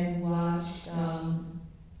 And watched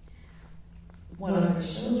one of her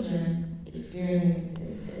children experience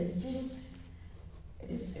this.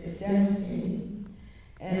 It's devastating.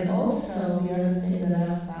 And also the other thing that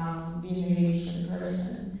I found, being a Haitian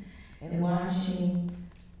person and watching,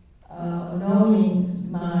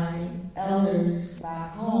 knowing my elders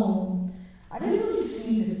back home, I didn't really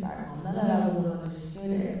see this back home. Not that I would have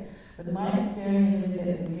understood it, but my experience with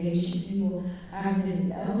it with Haitian people, having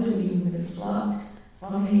been elderly who've been plucked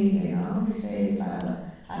from Haiti, and I would say it's like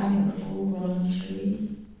having a full-grown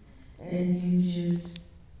tree, and you just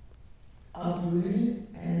uproot it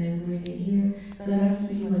and then bring it here. So that's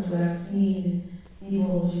pretty much what I've seen is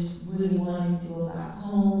people just really wanting to go back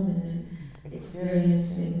home and then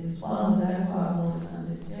experiencing these problems. That's how I've always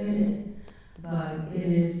understood it. But it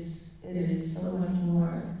is so much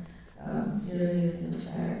more serious and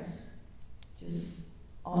affects just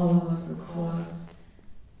all of us across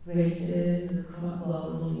races, well,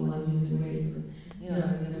 there's only one human race, but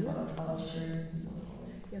across cultures and so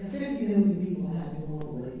forth. Yeah, 50 million people have it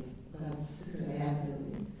globally, about 6.5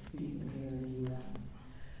 million people here in the U.S.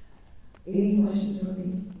 Any questions from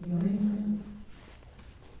the audience?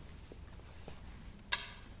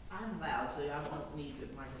 I'm loud, so I won't need the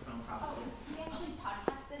microphone probably. We actually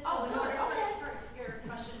podcast this, Oh, in good, order okay. for your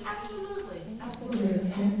question to be Absolutely. So there are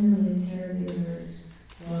 10 million caregivers,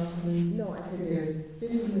 roughly. No, I said there's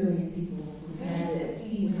 50 million people who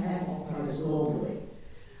have Alzheimer's globally.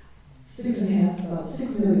 6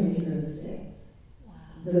 million here in the States. Wow.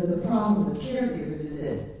 The problem with caregivers is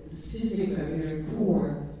that the statistics are very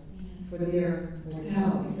poor for their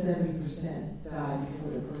mortality. 70% die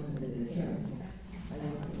before the person that they're caring for. I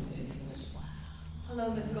don't know if you take a question.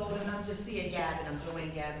 Hello, Ms. Golden. I'm Jacia Gavin. I'm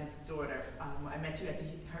Joanne Gavin's daughter. I met you at the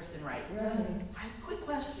Hurston Wright. Right. I have a quick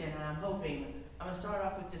question, and I'm hoping, I'm going to start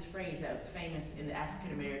off with this phrase that was famous in the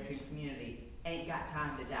African American community, ain't got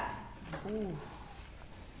time to die. Ooh.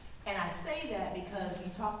 And I say that because we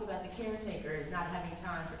talked about the caretakers not having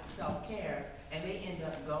time for self-care, and they end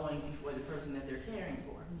up going before the person that they're caring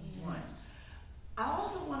for. Yes. One. I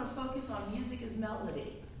also want to focus on music as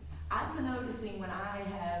melody. I've been noticing when I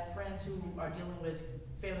have friends who are dealing with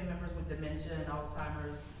family members with dementia and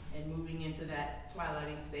Alzheimer's and moving into that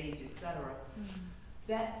twilighting stage, etc.,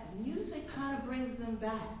 that music kind of brings them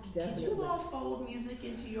back. Definitely. Did you all fold music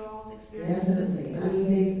into your all's experiences? Definitely. I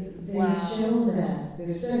mean, they've shown that,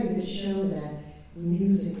 there's studies that show that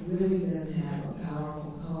music really does have a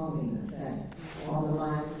powerful calming effect on the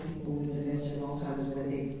minds of people with dementia and Alzheimer's when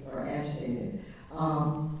they are agitated.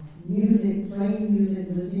 Music, playing music,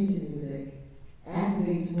 listening to music,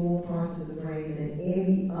 activates more parts of the brain than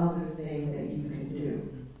any other thing that you can do.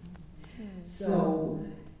 So,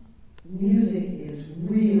 music is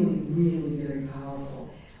really, really very powerful.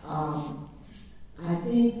 I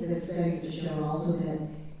think that studies have shown also that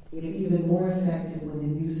it's even more effective when the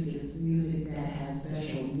music is music that has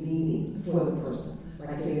special meaning for the person.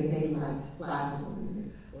 Like say if they like classical music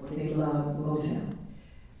or if they love Motown.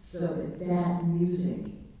 So that music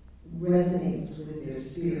resonates with their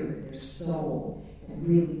spirit, their soul, and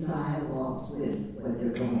really dialogues with what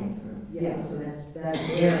they're going through. Yeah, so that's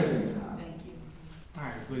very, very powerful. Thank you.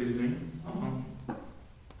 Hi, good evening.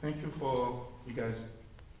 Thank you for you guys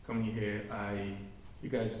coming here. You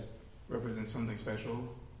guys represent something special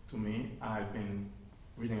to me. I've been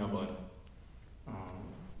reading about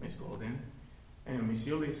Miss Golden, and Miss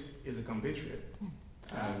Yulis is a compatriot.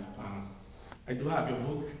 I do have your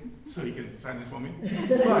book, so you can sign it for me.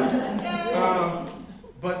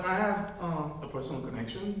 But I have a personal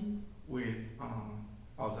connection with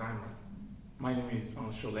Alzheimer. My name is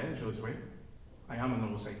Cholet Josue. I am a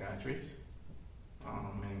neuropsychiatrist,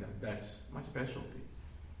 and that's my specialty.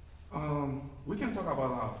 We can talk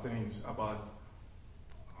about a lot of things, about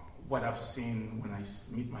what I've seen when I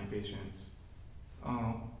meet my patients.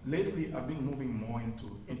 Lately, I've been moving more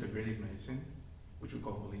into integrative medicine, which we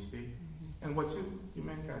call holistic. And what you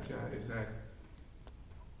meant, Katya, is that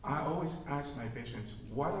I always ask my patients,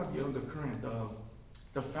 what are the undercurrent,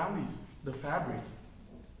 the fabric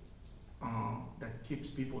that keeps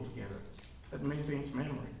people together, that maintains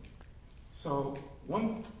memory. So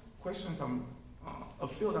one question a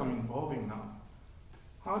field I'm involving now,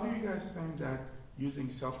 how do you guys think that using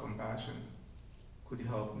self-compassion could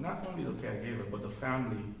help not only the caregiver, but the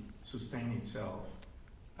family sustain itself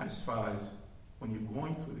as far as when you're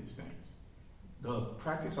going through these things? The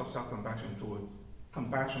practice of self-compassion towards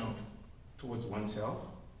oneself,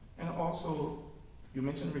 and also you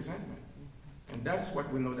mentioned resentment, and that's what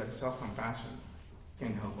we know that self-compassion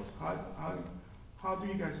can help us. How do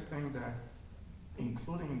you guys think that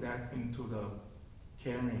including that into the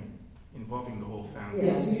caring, involving the whole family?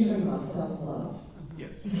 Yes, you're talking about self-love.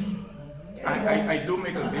 Yes. I do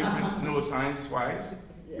make a difference neuroscience-wise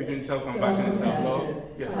between self-compassion and self-love.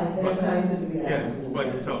 Yes,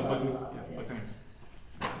 but thanks.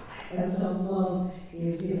 And self-love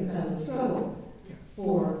is kind of a struggle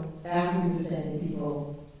for African-descended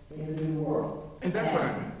people in the New World. And that's what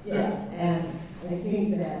I mean. Yeah, and I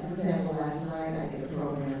think that, for example, last night I did a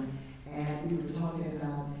program and we were talking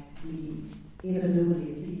about the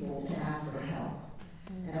inability of people to ask for help.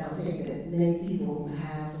 And I was saying that many people who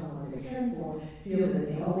have someone they're caring for feel that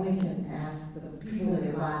they only can ask the people in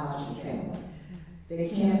their biological family. They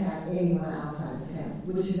can't ask anyone outside the family,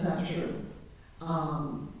 which is not true.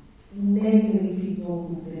 Many people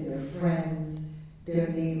who've been their friends, their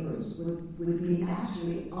neighbors, would be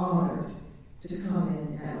actually honored to come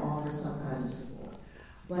in and offer some kind of support.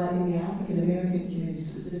 But in the African American community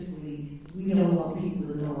specifically, we don't want people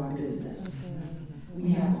to know our business.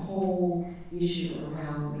 We have a whole issue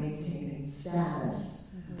around maintaining status.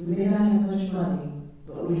 We may not have much money,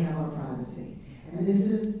 but we have our privacy. And this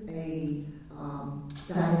is a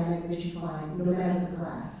dynamic that you find no matter the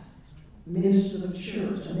class. Ministers of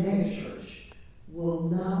church, a mega church, will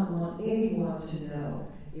not want anyone to know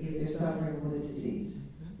if they're suffering with a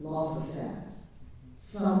disease, loss of status.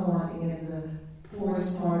 Someone in the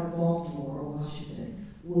poorest part of Baltimore or Washington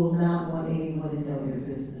will not want anyone to know their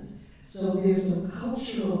business. So there's some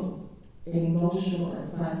cultural and emotional and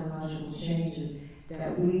psychological changes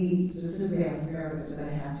that we, specifically African Americans, are going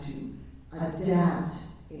to have to adapt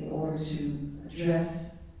in order to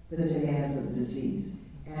address the demands of the disease.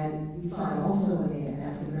 And you find also in the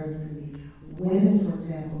African American community, women, for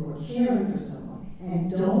example, who are caring for someone and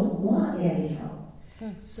don't want any help.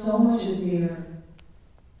 So much of their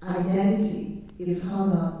identity is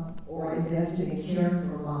hung up or invested in caring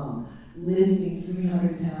for mom, lifting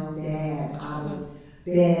 300-pound dad out of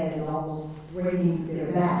bed and almost breaking their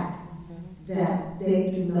back, that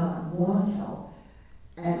they do not want help.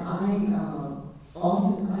 And I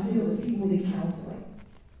feel that people need counseling.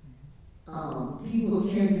 People who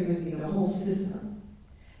are caregivers need a whole system.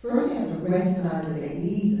 First, you have to recognize that they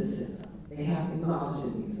need the system. They have to acknowledge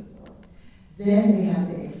that they need support. Then they have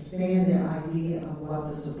to expand their idea of what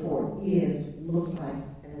the support is, looks like,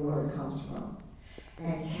 and where it comes from.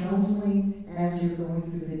 And counseling, as you're going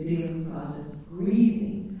through the daily process of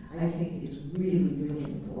grieving, I think is really, really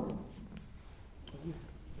important.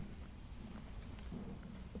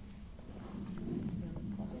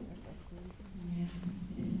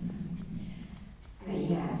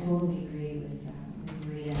 Yeah, I totally agree with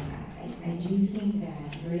Marita. I do think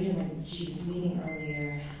that Marita, when she was reading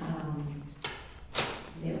earlier,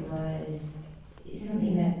 there was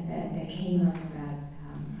something that came up about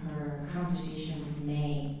her conversation with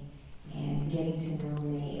May and getting to know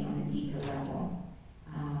May on a deeper level.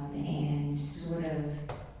 And sort of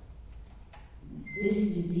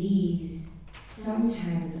this disease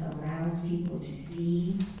sometimes allows people to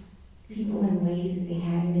see people in ways that they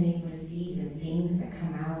hadn't been able to see, and things that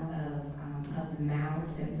come out of the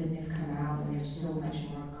mouths that wouldn't have come out when there's so much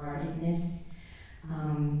more guardedness.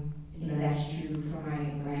 That's true for my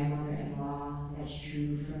grandmother-in-law. That's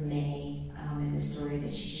true for May, and the story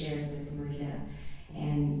that she shared with Marita.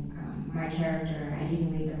 And my character, I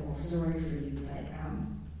didn't read the whole story for you,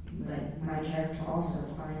 but my character also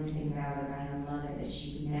finds things out about her mother that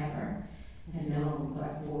she would never have known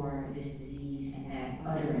but for this disease and that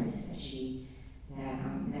utterance that I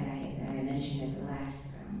mentioned at in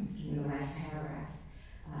the last paragraph.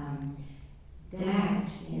 That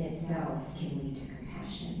in itself can lead to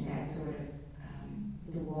compassion. That sort of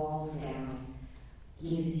the walls down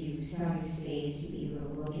gives you some space to be able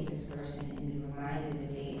to look at this person and be reminded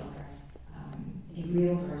that they are a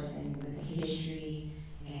real person with a history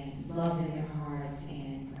and love in their hearts,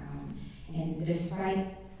 and despite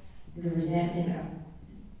the resentment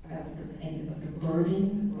of the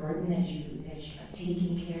burden that you of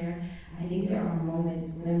taking care. I think there are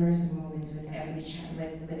moments, glimmers and moments with every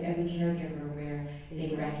caregiver where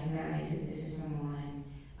they recognize that this is someone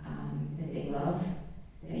that they love,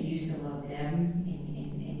 that used to love them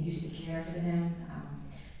and used to care for them.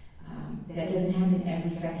 That doesn't happen every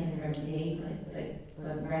second of every day,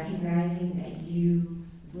 but recognizing that you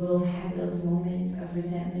will have those moments of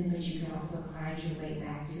resentment, but you can also find your way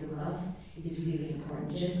back to love is really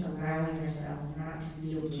important. Just allowing yourself not to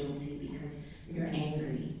feel guilty because you're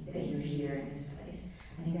angry that you're here in this place.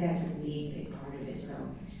 I think that's a big part of it. So,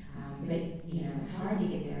 but it's hard to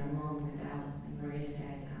get there alone without, like Maria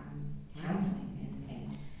said, counseling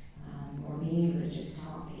and or being able to just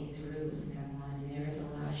talk it through with someone. And there is a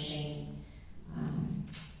lot of shame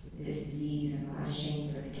with this disease and a lot of shame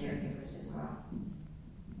for the caregivers as well.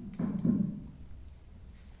 I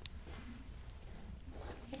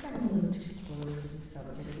think I'm a little too close to the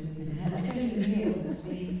subject to even have to be able to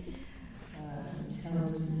speak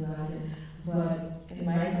intelligently about it. But in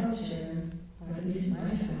my culture, or at least my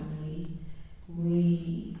family,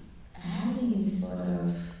 we have any sort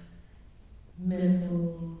of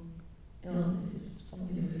mental illness,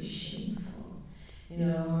 something very shameful.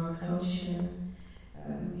 Our culture,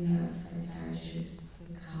 we have psychiatrists,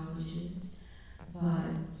 psychologists,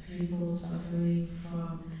 but people suffering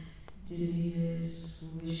from diseases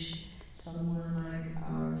which someone like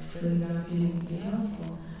our Philadelphia would be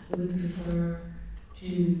helpful would prefer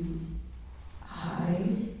to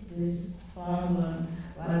hide this problem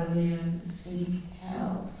rather than seek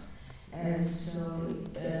help. And so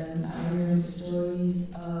I remember stories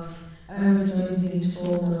being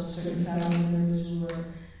told of certain family members who were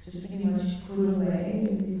just pretty much put away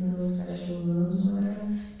in these little special rooms or whatever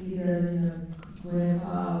because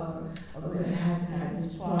grandpa or had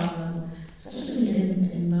this problem. Especially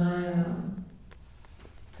in my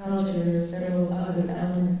culture, there's several other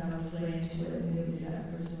elements I would play into it. Maybe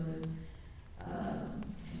that person was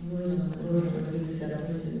really on the road, or maybe that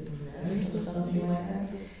person is possessed or something like that.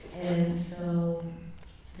 And so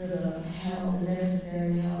the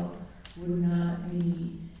necessary help would not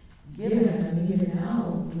be given. I mean, even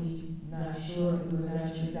now, we're not sure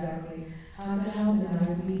exactly how to help. And I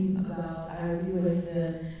agree with the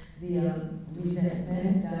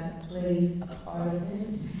resentment that plays a part of this.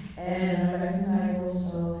 And I recognize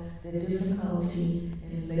also the difficulty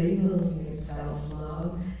in labeling it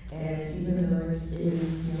self-love. And even though it is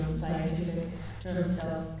scientific term of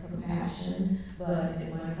self-compassion, but in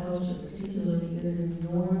my culture particularly, there's an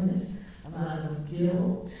enormous amount of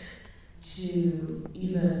guilt to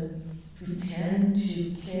even pretend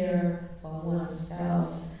to care for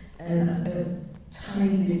oneself and a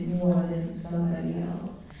tiny bit more than somebody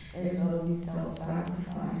else. And so we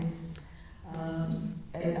self-sacrifice,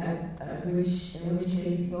 in which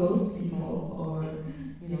case both people are,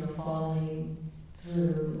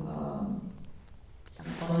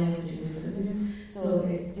 falling into this. So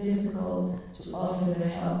it's difficult to offer the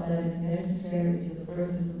help that is necessary to the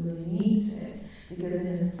person who really needs it, because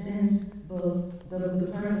in a sense, both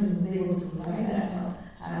the person who's able to provide that help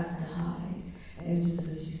has to hide. And just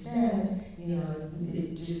as you said,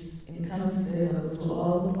 it just encompasses through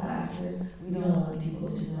all the classes. We don't want people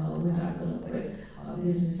to know. We're not going to put our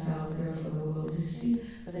business out there for the world to see.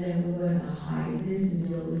 So then we're going to hide this and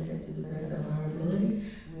deal with it to the best of our abilities,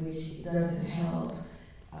 which doesn't help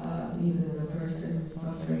either the person who's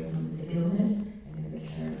suffering from the illness and the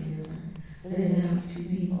caregiver. So then you have two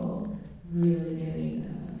people really getting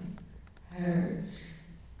hurt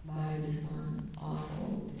by this one awful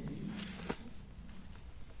disease.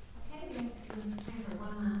 Okay, we have time for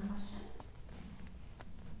one last question.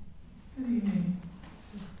 Good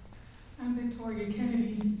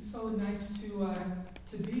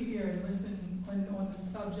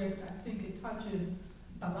think it touches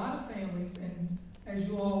a lot of families, and as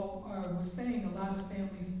you all were saying, a lot of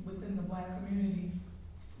families within the Black community,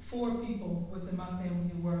 4 people within my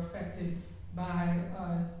family were affected by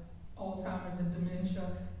Alzheimer's and dementia.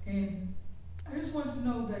 And I just want to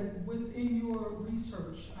know that within your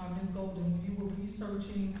research, Ms. Golden, when you were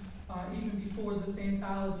researching even before this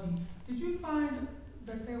anthology, did you find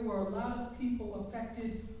that there were a lot of people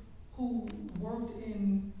affected who worked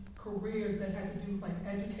in careers that had to do with like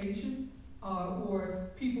education, or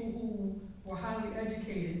people who were highly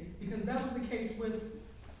educated? Because that was the case with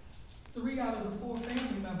 3 out of the 4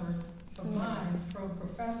 family members of mine, from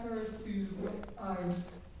professors to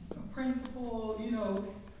principal. You know,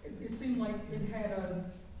 it seemed like it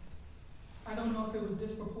had I don't know if it was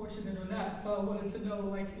disproportionate or not, so I wanted to know,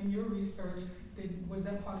 like, in your research, was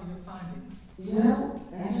that part of your findings? Well,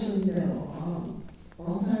 actually, no.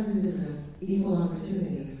 Alzheimer's is an equal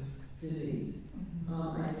opportunity disease.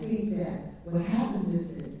 I think that what happens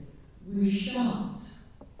is that we're shocked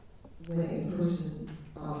when a person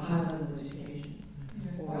of high level education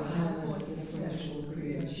or high level intellectual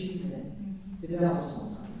creative achievement develops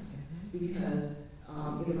Alzheimer's. Because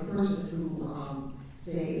if a person who,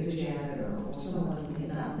 say, is a janitor or someone who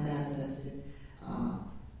had not manifested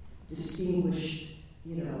distinguished,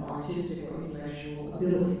 artistic or intellectual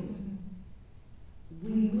abilities,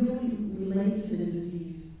 we really relate to the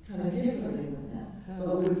disease kind of differently with them.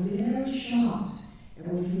 But we're very shocked, and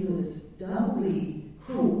we feel it's doubly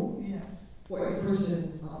cruel for a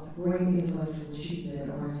person of great intellectual achievement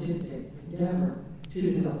or artistic endeavor to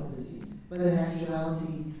develop the disease. But in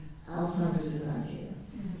actuality, Alzheimer's does not care.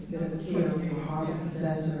 It doesn't care if you're a Harvard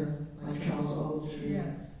professor like Charles Ogletree.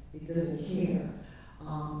 It doesn't care.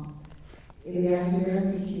 In the African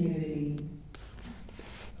American community,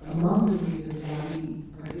 among the reasons why we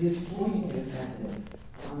are disproportionately affected,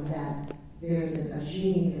 that there's a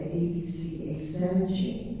gene, the ABCA7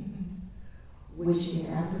 gene, which in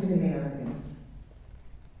African Americans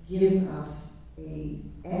gives us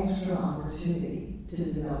an extra opportunity to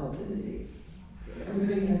develop the disease.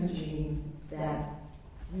 Everybody has a gene that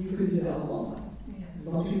you could develop Alzheimer's.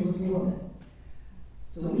 Most people ignore it.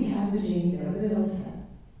 So we have the gene that everybody else has.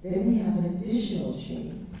 Then we have an additional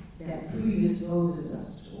gene that predisposes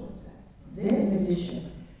us towards that. Then in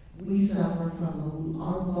addition, we suffer from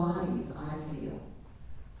our bodies, I feel,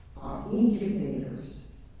 are incubators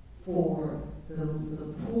for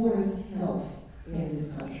the poorest health in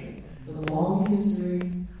this country. The long history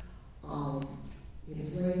of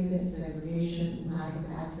enslavement, segregation, lack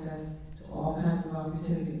of access to all kinds of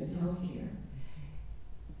opportunities in healthcare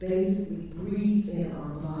basically breeds in our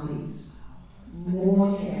bodies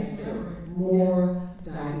more cancer, more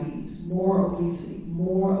diabetes, more obesity,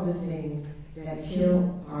 more of the things that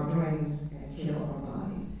kill our brains and kill our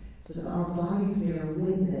bodies. So that our bodies bear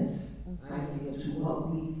witness, I feel, to what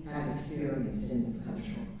we have experienced in this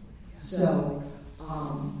country. So,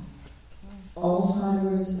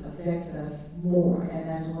 Alzheimer's affects us more, and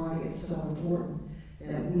that's why it's so important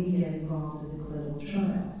that we get involved in the clinical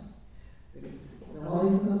trials. In all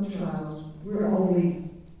these clinical trials, we're only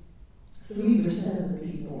 3% of the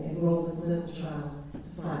people enrolled in clinical trials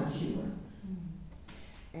to find a cure.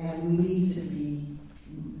 And we need to be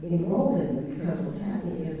enrolled in them because what's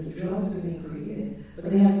happening is the drugs are being created,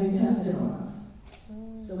 but they haven't been tested on us.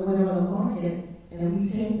 So when they're on the market and we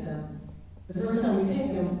take them, the first time we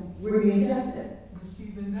take them, we're being tested. But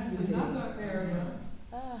see, then that's another area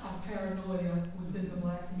of paranoia within the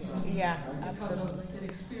Black community. Yeah, because absolutely. of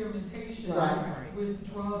experimentation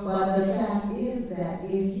with drugs. But the fact is that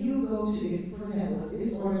if you go to, for example,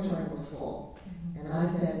 this auditorium was full, and I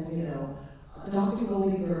said, Dr.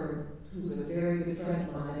 Goldberg, who's a very good friend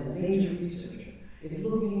of mine and a major researcher, is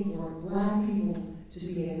looking for Black people to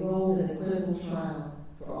be enrolled in a clinical trial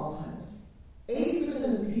for Alzheimer's.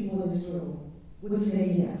 80% of the people in this room would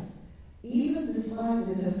say yes, even despite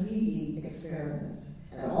the Tuskegee experiments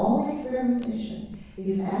and all the experimentation.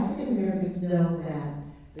 If African Americans know that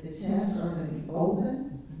the tests are going to be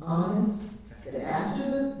open, honest, that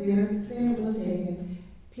after their sample is taken,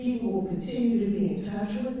 people will continue to be in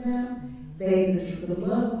touch with them. The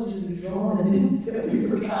blood will just be drawn and then they'll be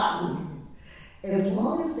forgotten. As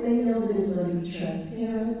long as they know that it's going to be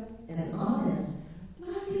transparent and honest,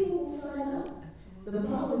 Black people will sign up. But the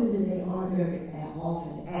problem is that they aren't very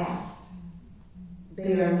often asked.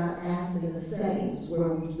 They are not asked in the settings where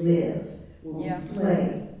we live, where we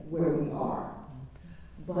play, where we are.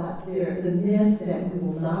 But the myth that we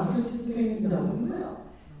will not participate, no, we will.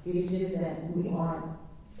 It's just that we aren't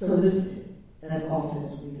solicited as often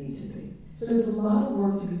as we need to be. So there's a lot of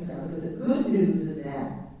work to be done. But the good news is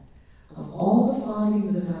that of all the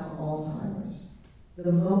findings about Alzheimer's,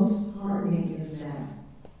 The most heartening is that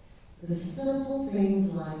the simple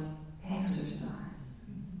things like exercise,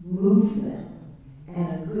 movement,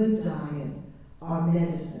 and a good diet are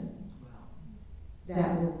medicine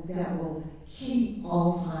that will keep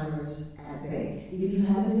Alzheimer's at bay. If you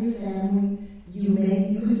have it in your family, you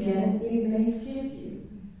could get it, it may skip you.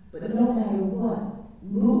 But no matter what,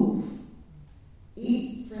 move,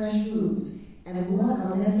 eat fresh foods. And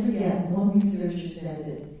I'll never forget, one researcher said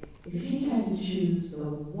that if he had to choose the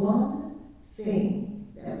one thing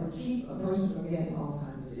that would keep a person from getting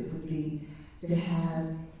Alzheimer's, it would be to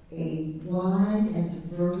have a wide and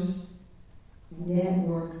diverse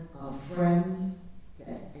network of friends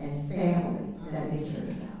and family that they cared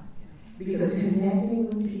about. Because connecting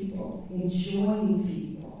with people, enjoying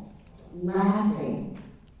people, laughing,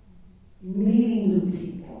 meeting new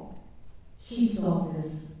people, keeps all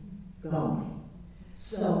this going.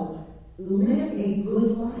 So live a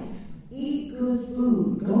good life, eat good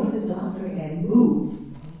food, go to the doctor and move.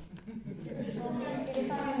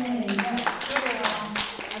 If I may, that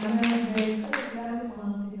was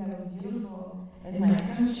one thing that was beautiful in my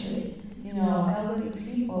country. You know, elderly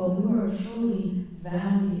people who were truly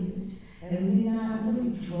valued, and nobody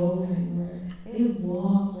drove anywhere. They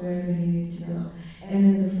walked wherever they needed to go. And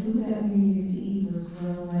then the food that we needed to eat was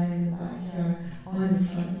grown right in the backyard or in the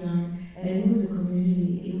front yard. And it was a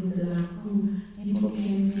community, it was a lacoon. People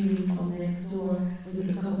came to you from next door with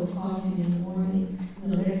a cup of coffee in the morning. You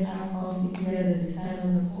know, let's have coffee together. They sat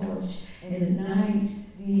on the porch. And at night,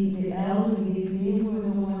 the elderly, they were the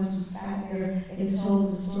ones who sat there and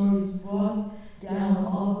told the stories, brought down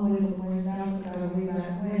all the way from West Africa way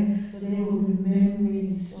back when. So they were remembering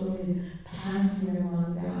these stories and passing them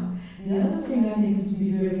on down. The other thing I think is to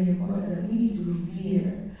be very important is that we need to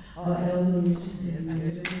revere our elderly just in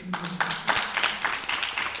the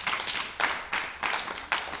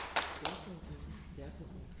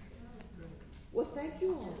Well, thank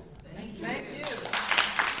you all. Thank you.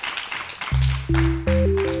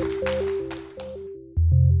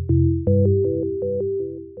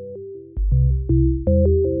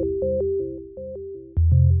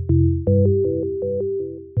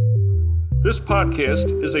 This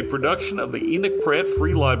podcast is a production of the Enoch Pratt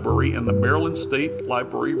Free Library and the Maryland State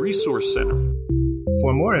Library Resource Center.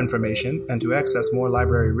 For more information and to access more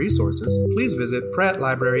library resources, please visit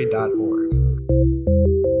prattlibrary.org.